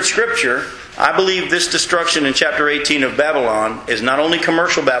interpret Scripture, I believe this destruction in chapter 18 of Babylon is not only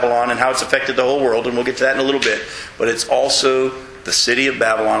commercial Babylon and how it's affected the whole world, and we'll get to that in a little bit, but it's also the city of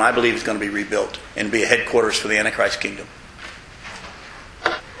Babylon, I believe, is going to be rebuilt and be a headquarters for the Antichrist kingdom.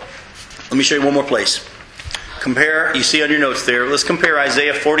 Let me show you one more place. Compare, you see on your notes there, let's compare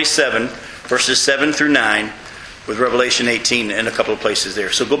Isaiah 47, verses 7 through 9, with Revelation 18 and a couple of places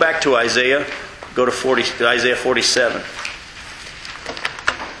there. So go back to Isaiah, go to Isaiah 47.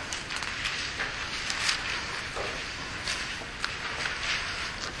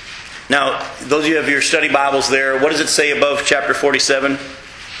 Now, those of you who have your study Bibles there, what does it say above chapter 47?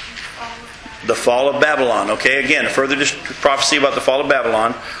 The fall of Babylon. Okay, again, a further prophecy about the fall of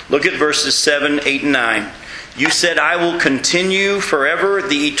Babylon. Look at verses 7, 8, and 9. You said, I will continue forever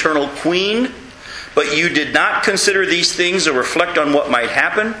the eternal queen, but you did not consider these things or reflect on what might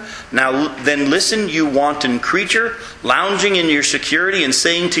happen. Now then listen, you wanton creature, lounging in your security and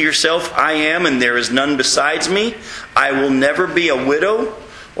saying to yourself, I am and there is none besides me. I will never be a widow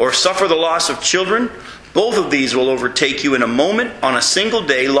or suffer the loss of children. Both of these will overtake you in a moment, on a single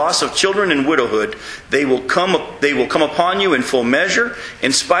day, loss of children and widowhood. They will come upon you in full measure,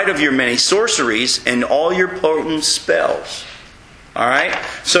 in spite of your many sorceries and all your potent spells. Alright?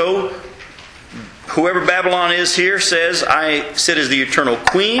 So, whoever Babylon is here says, I sit as the eternal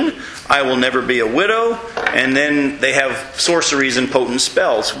queen, I will never be a widow, and then they have sorceries and potent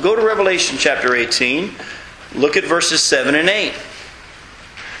spells. Go to Revelation chapter 18, look at verses 7 and 8.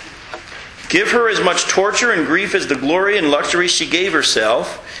 Give her as much torture and grief as the glory and luxury she gave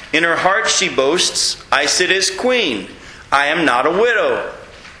herself. In her heart she boasts, I sit as queen. I am not a widow,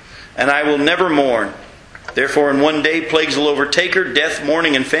 and I will never mourn. Therefore in one day plagues will overtake her, death,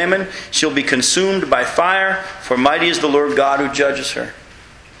 mourning, and famine. She'll be consumed by fire, for mighty is the Lord God who judges her.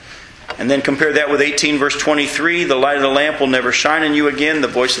 And then compare that with 18 verse 23. The light of the lamp will never shine in you again. The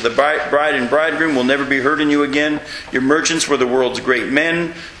voice of the bride and bridegroom will never be heard in you again. Your merchants were the world's great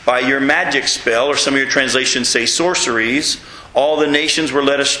men. By your magic spell, or some of your translations say sorceries, all the nations were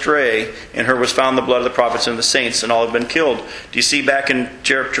led astray. In her was found the blood of the prophets and the saints, and all have been killed. Do you see back in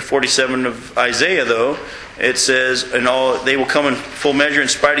chapter 47 of Isaiah, though, it says, and all they will come in full measure in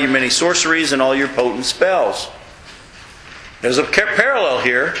spite of your many sorceries and all your potent spells. There's a parallel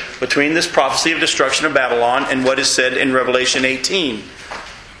here between this prophecy of destruction of Babylon and what is said in Revelation 18.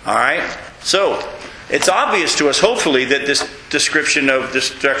 Alright? So, it's obvious to us, hopefully, that this description of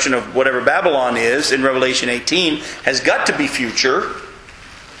destruction of whatever Babylon is in Revelation 18 has got to be future.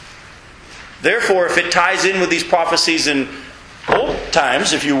 Therefore, if it ties in with these prophecies in old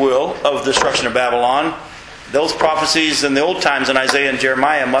times, if you will, of the destruction of Babylon, those prophecies in the old times in Isaiah and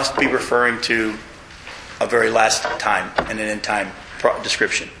Jeremiah must be referring to a very last time and an end time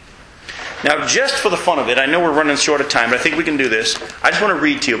description. Now, just for the fun of it, I know we're running short of time, but I think we can do this. I just want to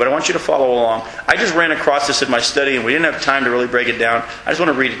read to you, but I want you to follow along. I just ran across this in my study, and we didn't have time to really break it down. I just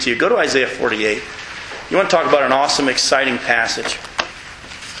want to read it to you. Go to Isaiah 48. You want to talk about an awesome, exciting passage.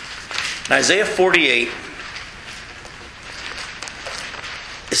 In Isaiah 48,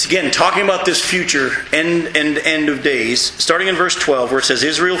 it's again talking about this future end of days, starting in verse 12, where it says,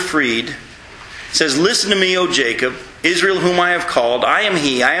 Israel freed. It says, listen to me, O Jacob, Israel whom I have called. I am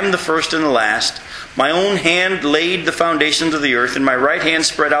he, I am the first and the last. My own hand laid the foundations of the earth, and my right hand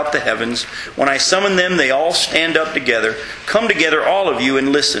spread out the heavens. When I summon them, they all stand up together. Come together, all of you,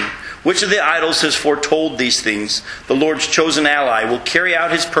 and listen. Which of the idols has foretold these things? The Lord's chosen ally will carry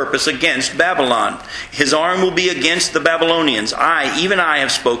out his purpose against Babylon. His arm will be against the Babylonians. Even I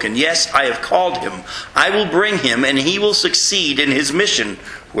have spoken. Yes, I have called him. I will bring him, and he will succeed in his mission,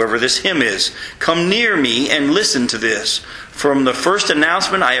 whoever this him is. Come near me and listen to this. From the first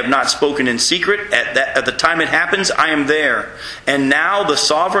announcement, I have not spoken in secret. At the time it happens, I am there. And now the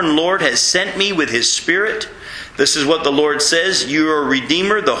sovereign Lord has sent me with his Spirit. This is what the Lord says, you are a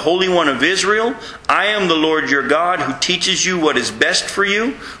Redeemer, the Holy One of Israel. I am the Lord your God, who teaches you what is best for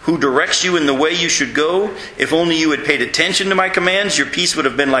you, who directs you in the way you should go. If only you had paid attention to my commands, your peace would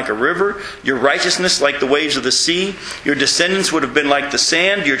have been like a river, your righteousness like the waves of the sea. Your descendants would have been like the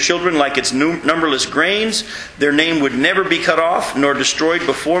sand, your children like its numberless grains. Their name would never be cut off, nor destroyed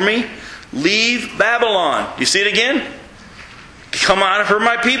before me. Leave Babylon. You see it again? Come out of her,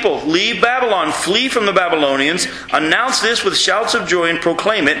 my people. Leave Babylon. Flee from the Babylonians. Announce this with shouts of joy and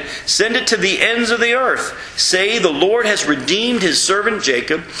proclaim it. Send it to the ends of the earth. Say, the Lord has redeemed his servant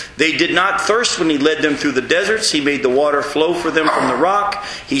Jacob. They did not thirst when he led them through the deserts. He made the water flow for them from the rock.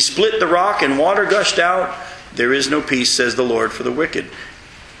 He split the rock and water gushed out. There is no peace, says the Lord, for the wicked.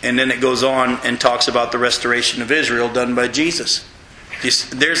 And then it goes on and talks about the restoration of Israel done by Jesus.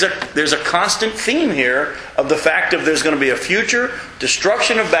 There's a constant theme here of the fact that there's going to be a future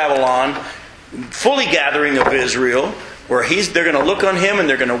destruction of Babylon, fully gathering of Israel, where they're going to look on him and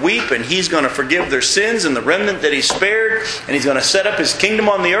they're going to weep, and he's going to forgive their sins and the remnant that he spared, and he's going to set up his kingdom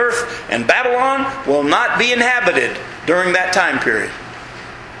on the earth, and Babylon will not be inhabited during that time period.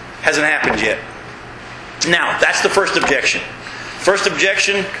 Hasn't happened yet. Now, that's the first objection. First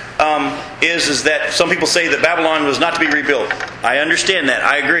objection is that some people say that Babylon was not to be rebuilt. I understand that.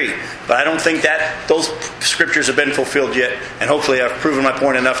 I agree. But I don't think that those scriptures have been fulfilled yet. And hopefully I've proven my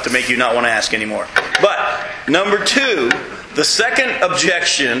point enough to make you not want to ask anymore. But number two, the second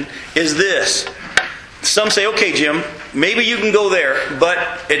objection is this. Some say, okay, Jim, maybe you can go there.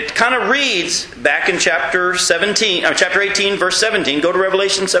 But it kind of reads back in chapter 18, verse 17. Go to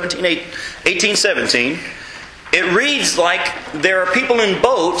Revelation 18, 17. It reads like there are people in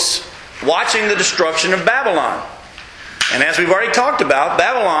boats watching the destruction of Babylon. And as we've already talked about,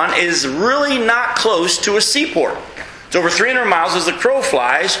 Babylon is really not close to a seaport. It's over 300 miles as the crow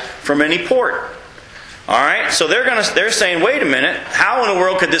flies from any port. Alright, so they're saying, wait a minute, how in the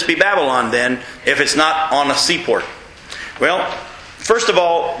world could this be Babylon then if it's not on a seaport? Well, first of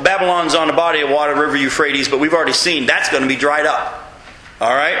all, Babylon's on a body of water, River Euphrates, but we've already seen that's going to be dried up.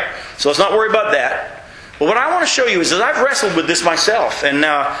 Alright, so let's not worry about that. But what I want to show you is that I've wrestled with this myself. And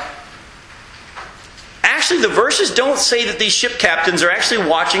actually the verses don't say that these ship captains are actually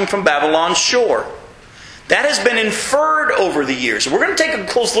watching from Babylon's shore. That has been inferred over the years. We're going to take a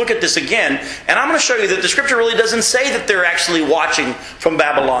close look at this again. And I'm going to show you that the scripture really doesn't say that they're actually watching from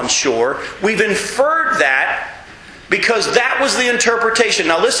Babylon's shore. We've inferred that because that was the interpretation.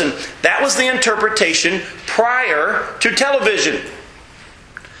 Now listen, that was the interpretation prior to television.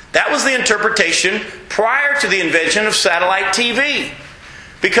 That was the interpretation prior to the invention of satellite TV.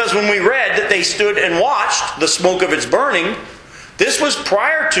 Because when we read that they stood and watched the smoke of its burning, this was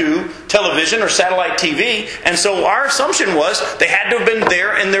prior to television or satellite TV. And so our assumption was they had to have been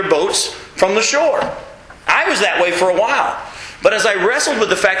there in their boats from the shore. I was that way for a while. But as I wrestled with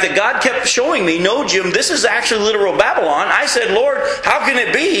the fact that God kept showing me, no, Jim, this is actually literal Babylon, I said, Lord, how can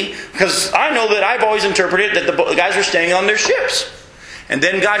it be? Because I know that I've always interpreted that the guys are staying on their ships. And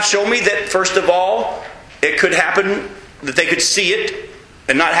then God showed me that, first of all, it could happen that they could see it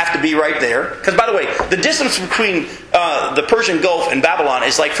and not have to be right there. Because, by the way, the distance between the Persian Gulf and Babylon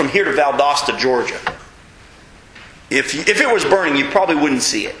is like from here to Valdosta, Georgia. If it was burning, you probably wouldn't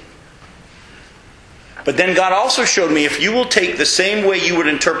see it. But then God also showed me, if you will take the same way you would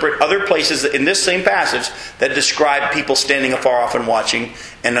interpret other places in this same passage that describe people standing afar off and watching,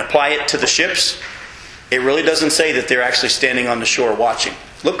 and apply it to the ships, it really doesn't say that they're actually standing on the shore watching.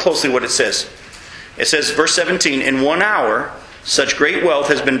 Look closely what it says. It says, verse 17, in 1 hour, such great wealth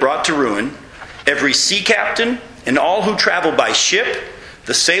has been brought to ruin. Every sea captain and all who travel by ship,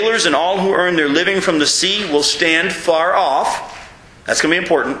 the sailors and all who earn their living from the sea will stand far off. That's going to be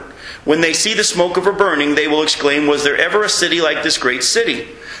important. When they see the smoke of her burning, they will exclaim, was there ever a city like this great city?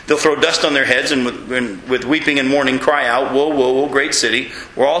 They'll throw dust on their heads and with weeping and mourning cry out, Woe, woe, woe, great city,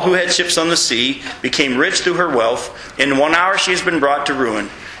 where all who had ships on the sea became rich through her wealth. In 1 hour she has been brought to ruin.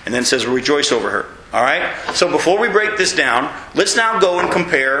 And then says, rejoice over her. All right? So before we break this down, let's now go and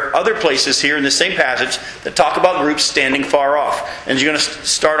compare other places here in the same passage that talk about groups standing far off. And you're going to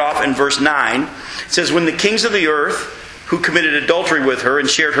start off in verse 9. It says, when the kings of the earth who committed adultery with her and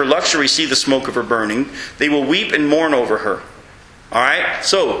shared her luxury see the smoke of her burning, they will weep and mourn over her. All right?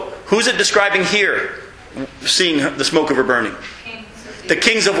 So, who's it describing here, seeing the smoke of her burning? The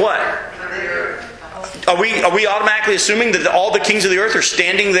kings of what? Are we automatically assuming that all the kings of the earth are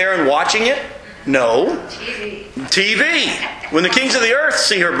standing there and watching it? No. TV. When the kings of the earth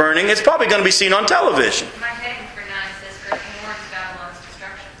see her burning, it's probably going to be seen on television. My heading for 9 says, earth mourns Babylon's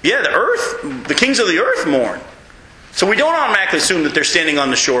destruction. Yeah, the kings of the earth mourn. So we don't automatically assume that they're standing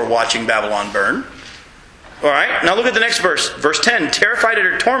on the shore watching Babylon burn. All right, now look at the next verse. Verse 10, terrified at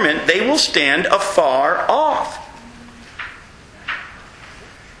her torment, they will stand afar off.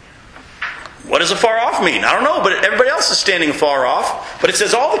 What does afar off mean? I don't know, but everybody else is standing afar off. But it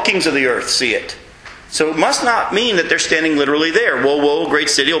says all the kings of the earth see it. So it must not mean that they're standing literally there. Woe, woe, great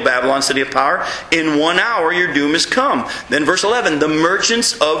city, O Babylon, city of power. In 1 hour your doom is come. Then verse 11, the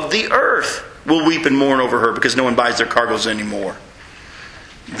merchants of the earth will weep and mourn over her because no one buys their cargoes anymore.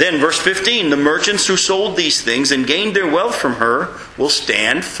 Then verse 15, the merchants who sold these things and gained their wealth from her will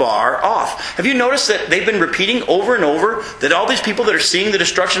stand far off. Have you noticed that they've been repeating over and over that all these people that are seeing the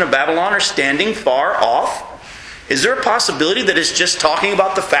destruction of Babylon are standing far off? Is there a possibility that it's just talking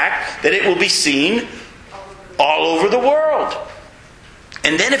about the fact that it will be seen all over the world?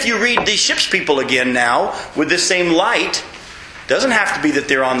 And then if you read these ship's people again now with this same light, it doesn't have to be that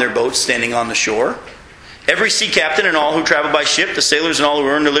they're on their boats standing on the shore. Every sea captain and all who travel by ship, the sailors and all who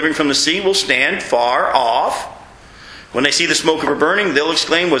earn their living from the sea, will stand far off. When they see the smoke of her burning, they'll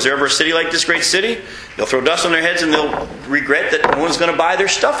exclaim, was there ever a city like this great city? They'll throw dust on their heads and they'll regret that no one's going to buy their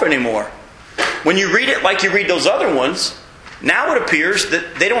stuff anymore. When you read it like you read those other ones, now it appears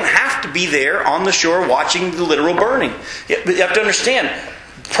that they don't have to be there on the shore watching the literal burning. You have to understand,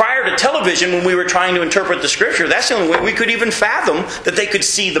 prior to television, when we were trying to interpret the Scripture, that's the only way we could even fathom that they could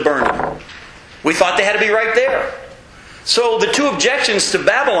see the burning. We thought they had to be right there. So the two objections to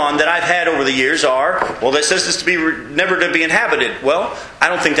Babylon that I've had over the years are, well, that says this to be never to be inhabited. Well, I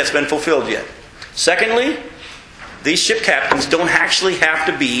don't think that's been fulfilled yet. Secondly, these ship captains don't actually have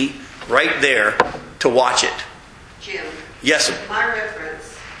to be right there to watch it. Jim. Yes, sir. My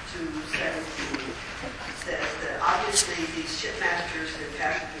reference to 17 says that obviously these shipmasters and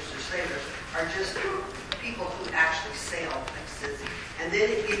passengers or sailors are just people who actually sail places. And then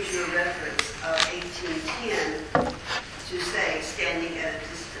it gives you a reference of 1810 to say standing at a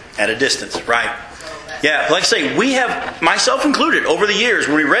distance. At a distance, right. Yeah, like I say, we have, myself included, over the years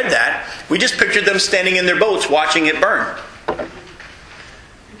when we read that, we just pictured them standing in their boats watching it burn.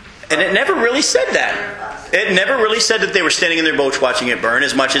 And it never really said that. It never really said that they were standing in their boats watching it burn,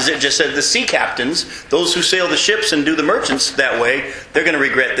 as much as it just said the sea captains, those who sail the ships and do the merchants that way, they're going to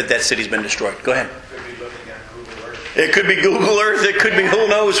regret that that city's been destroyed. Go ahead. It could be Google Earth. It could be who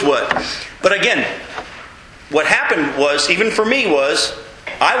knows what. But again, what happened was, even for me, was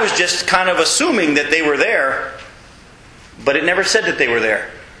I was just kind of assuming that they were there, but it never said that they were there.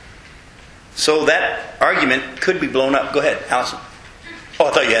 So that argument could be blown up. Go ahead, Allison. Oh,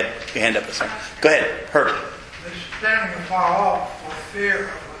 I thought you had your hand up. Sorry. Go ahead, Herbert. They're standing afar off for fear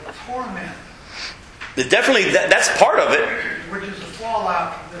of a torment. Definitely, that's part of it. Which is a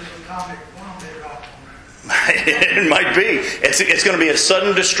fallout from this atomic bomb they dropped on It might be. It's going to be a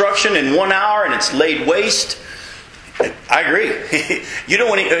sudden destruction in 1 hour, and it's laid waste. I agree. You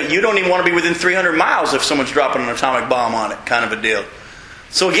don't even want to be within 300 miles if someone's dropping an atomic bomb on it, kind of a deal.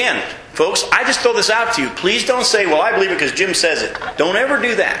 So again, folks, I just throw this out to you. Please don't say, well, I believe it because Jim says it. Don't ever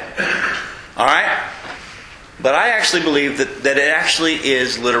do that. All right? But I actually believe that it actually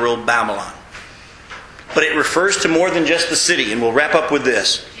is literal Babylon. But it refers to more than just the city, and we'll wrap up with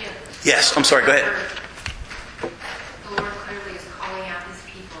this. Jim. Yes, I'm sorry, go ahead. The Lord clearly is calling out His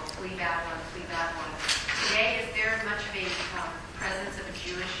people, flee Babylon, flee Babylon. Today, is there much of a presence of a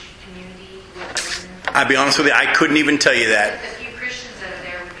Jewish community within? I'll be honest with you, I couldn't even tell you that. The few Christians that are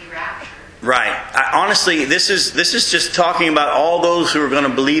there would be raptured. Right. Honestly, this is just talking about all those who are going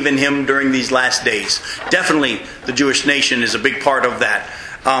to believe in Him during these last days. Definitely, the Jewish nation is a big part of that.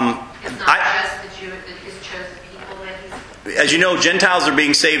 It's not just His chosen people that He's... As you know, Gentiles are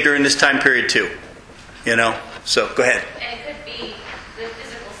being saved during this time period too. You know? So, go ahead. And it could be the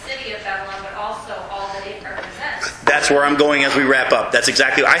physical city of Babylon, but also all that it represents. that's where I'm going as we wrap up. That's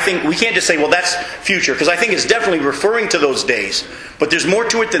exactly, I think we can't just say, well, that's future, because I think it's definitely referring to those days. But there's more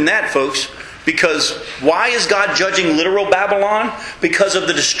to it than that, folks. Because why is God judging literal Babylon? Because of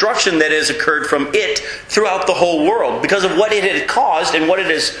the destruction that has occurred from it throughout the whole world. Because of what it had caused and what it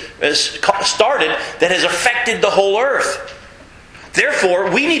has started that has affected the whole earth. Therefore,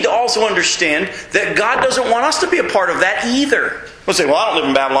 we need to also understand that God doesn't want us to be a part of that either. We'll say, well, I don't live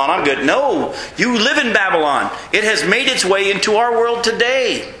in Babylon, I'm good. No, you live in Babylon. It has made its way into our world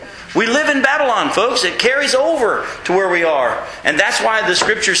today. We live in Babylon, folks. It carries over to where we are. And that's why the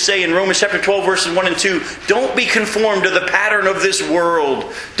scriptures say in Romans chapter 12, verses 1 and 2, don't be conformed to the pattern of this world.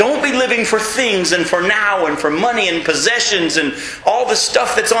 Don't be living for things and for now and for money and possessions and all the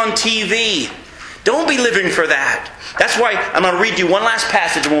stuff that's on TV. Don't be living for that. That's why I'm going to read you one last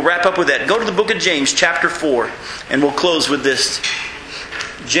passage and we'll wrap up with that. Go to the book of James, chapter 4, and we'll close with this.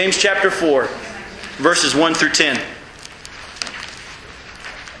 James chapter 4, verses 1 through 10.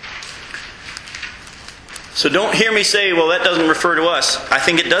 So don't hear me say, well, that doesn't refer to us. I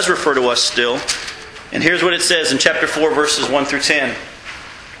think it does refer to us still. And here's what it says in chapter 4, verses 1 through 10.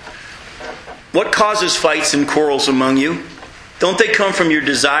 What causes fights and quarrels among you? Don't they come from your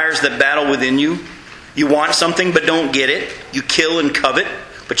desires that battle within you? You want something but don't get it. You kill and covet,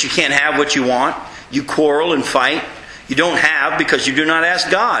 but you can't have what you want. You quarrel and fight. You don't have because you do not ask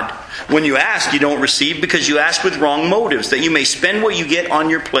God. When you ask, you don't receive because you ask with wrong motives, that you may spend what you get on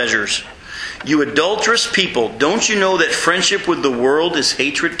your pleasures. You adulterous people, don't you know that friendship with the world is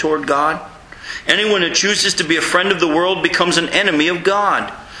hatred toward God? Anyone who chooses to be a friend of the world becomes an enemy of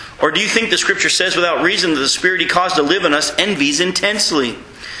God. Or do you think the Scripture says without reason that the Spirit He caused to live in us envies intensely?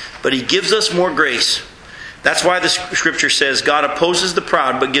 But He gives us more grace. That's why the Scripture says God opposes the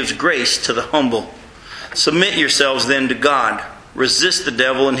proud but gives grace to the humble. Submit yourselves then to God. Resist the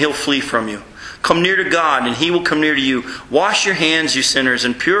devil and he'll flee from you. Come near to God, and He will come near to you. Wash your hands, you sinners,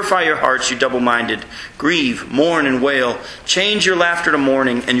 and purify your hearts, you double-minded. Grieve, mourn, and wail. Change your laughter to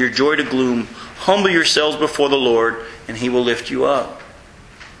mourning, and your joy to gloom. Humble yourselves before the Lord, and He will lift you up.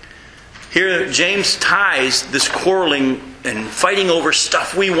 Here, James ties this quarreling and fighting over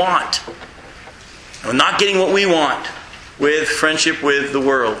stuff we want, or not getting what we want, with friendship with the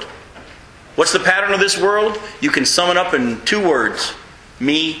world. What's the pattern of this world? You can sum it up in 2 words.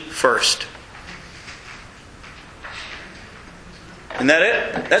 Me first. Isn't that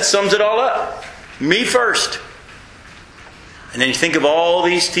it? That sums it all up. Me first. And then you think of all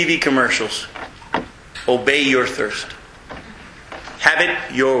these TV commercials. Obey your thirst. Have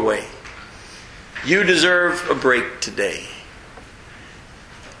it your way. You deserve a break today.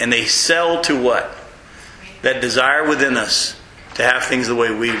 And they sell to what? That desire within us to have things the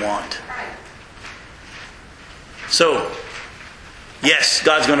way we want. So, yes,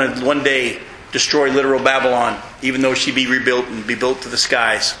 God's going to one day destroy literal Babylon, even though she be rebuilt and be built to the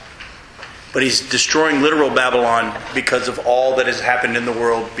skies. But He's destroying literal Babylon because of all that has happened in the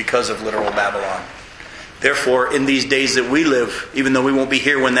world because of literal Babylon. Therefore, in these days that we live, even though we won't be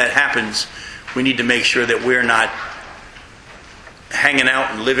here when that happens, we need to make sure that we're not hanging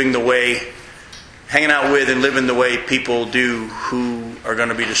out with and living the way people do who are going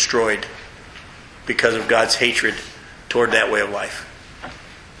to be destroyed because of God's hatred toward that way of life.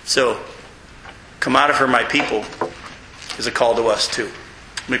 So, come out of her, my people, is a call to us too.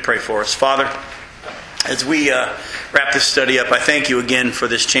 Let me pray for us. Father, as we wrap this study up, I thank You again for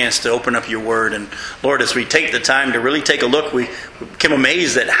this chance to open up Your Word. And Lord, as we take the time to really take a look, we become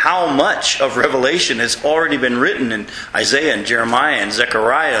amazed at how much of Revelation has already been written in Isaiah and Jeremiah and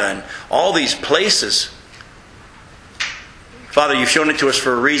Zechariah and all these places. Father, You've shown it to us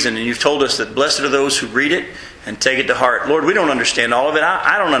for a reason, and You've told us that blessed are those who read it and take it to heart. Lord, we don't understand all of it.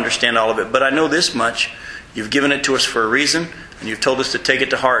 I don't understand all of it, but I know this much. You've given it to us for a reason, and You've told us to take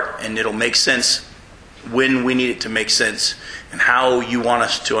it to heart, and it'll make sense when we need it to make sense and how You want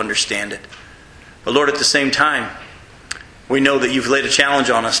us to understand it. But Lord, at the same time, we know that You've laid a challenge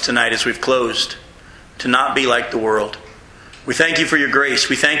on us tonight as we've closed to not be like the world. We thank You for Your grace.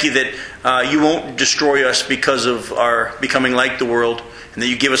 We thank You that You won't destroy us because of our becoming like the world, and that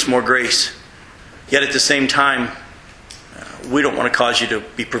You give us more grace. Yet at the same time, we don't want to cause You to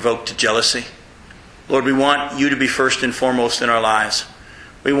be provoked to jealousy. Lord, we want You to be first and foremost in our lives.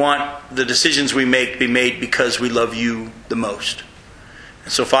 We want the decisions we make be made because we love You the most.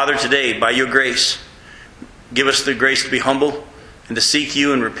 And so, Father, today, by Your grace, give us the grace to be humble and to seek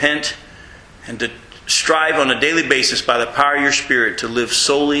You and repent and to strive on a daily basis by the power of Your Spirit to live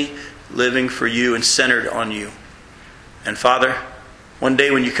solely living for You and centered on You. And Father, one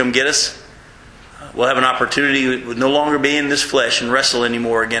day when You come get us, we'll have an opportunity to no longer be in this flesh and wrestle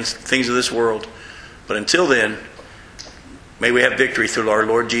anymore against things of this world. But until then, May we have victory through our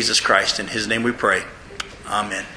Lord Jesus Christ. In His name we pray. Amen.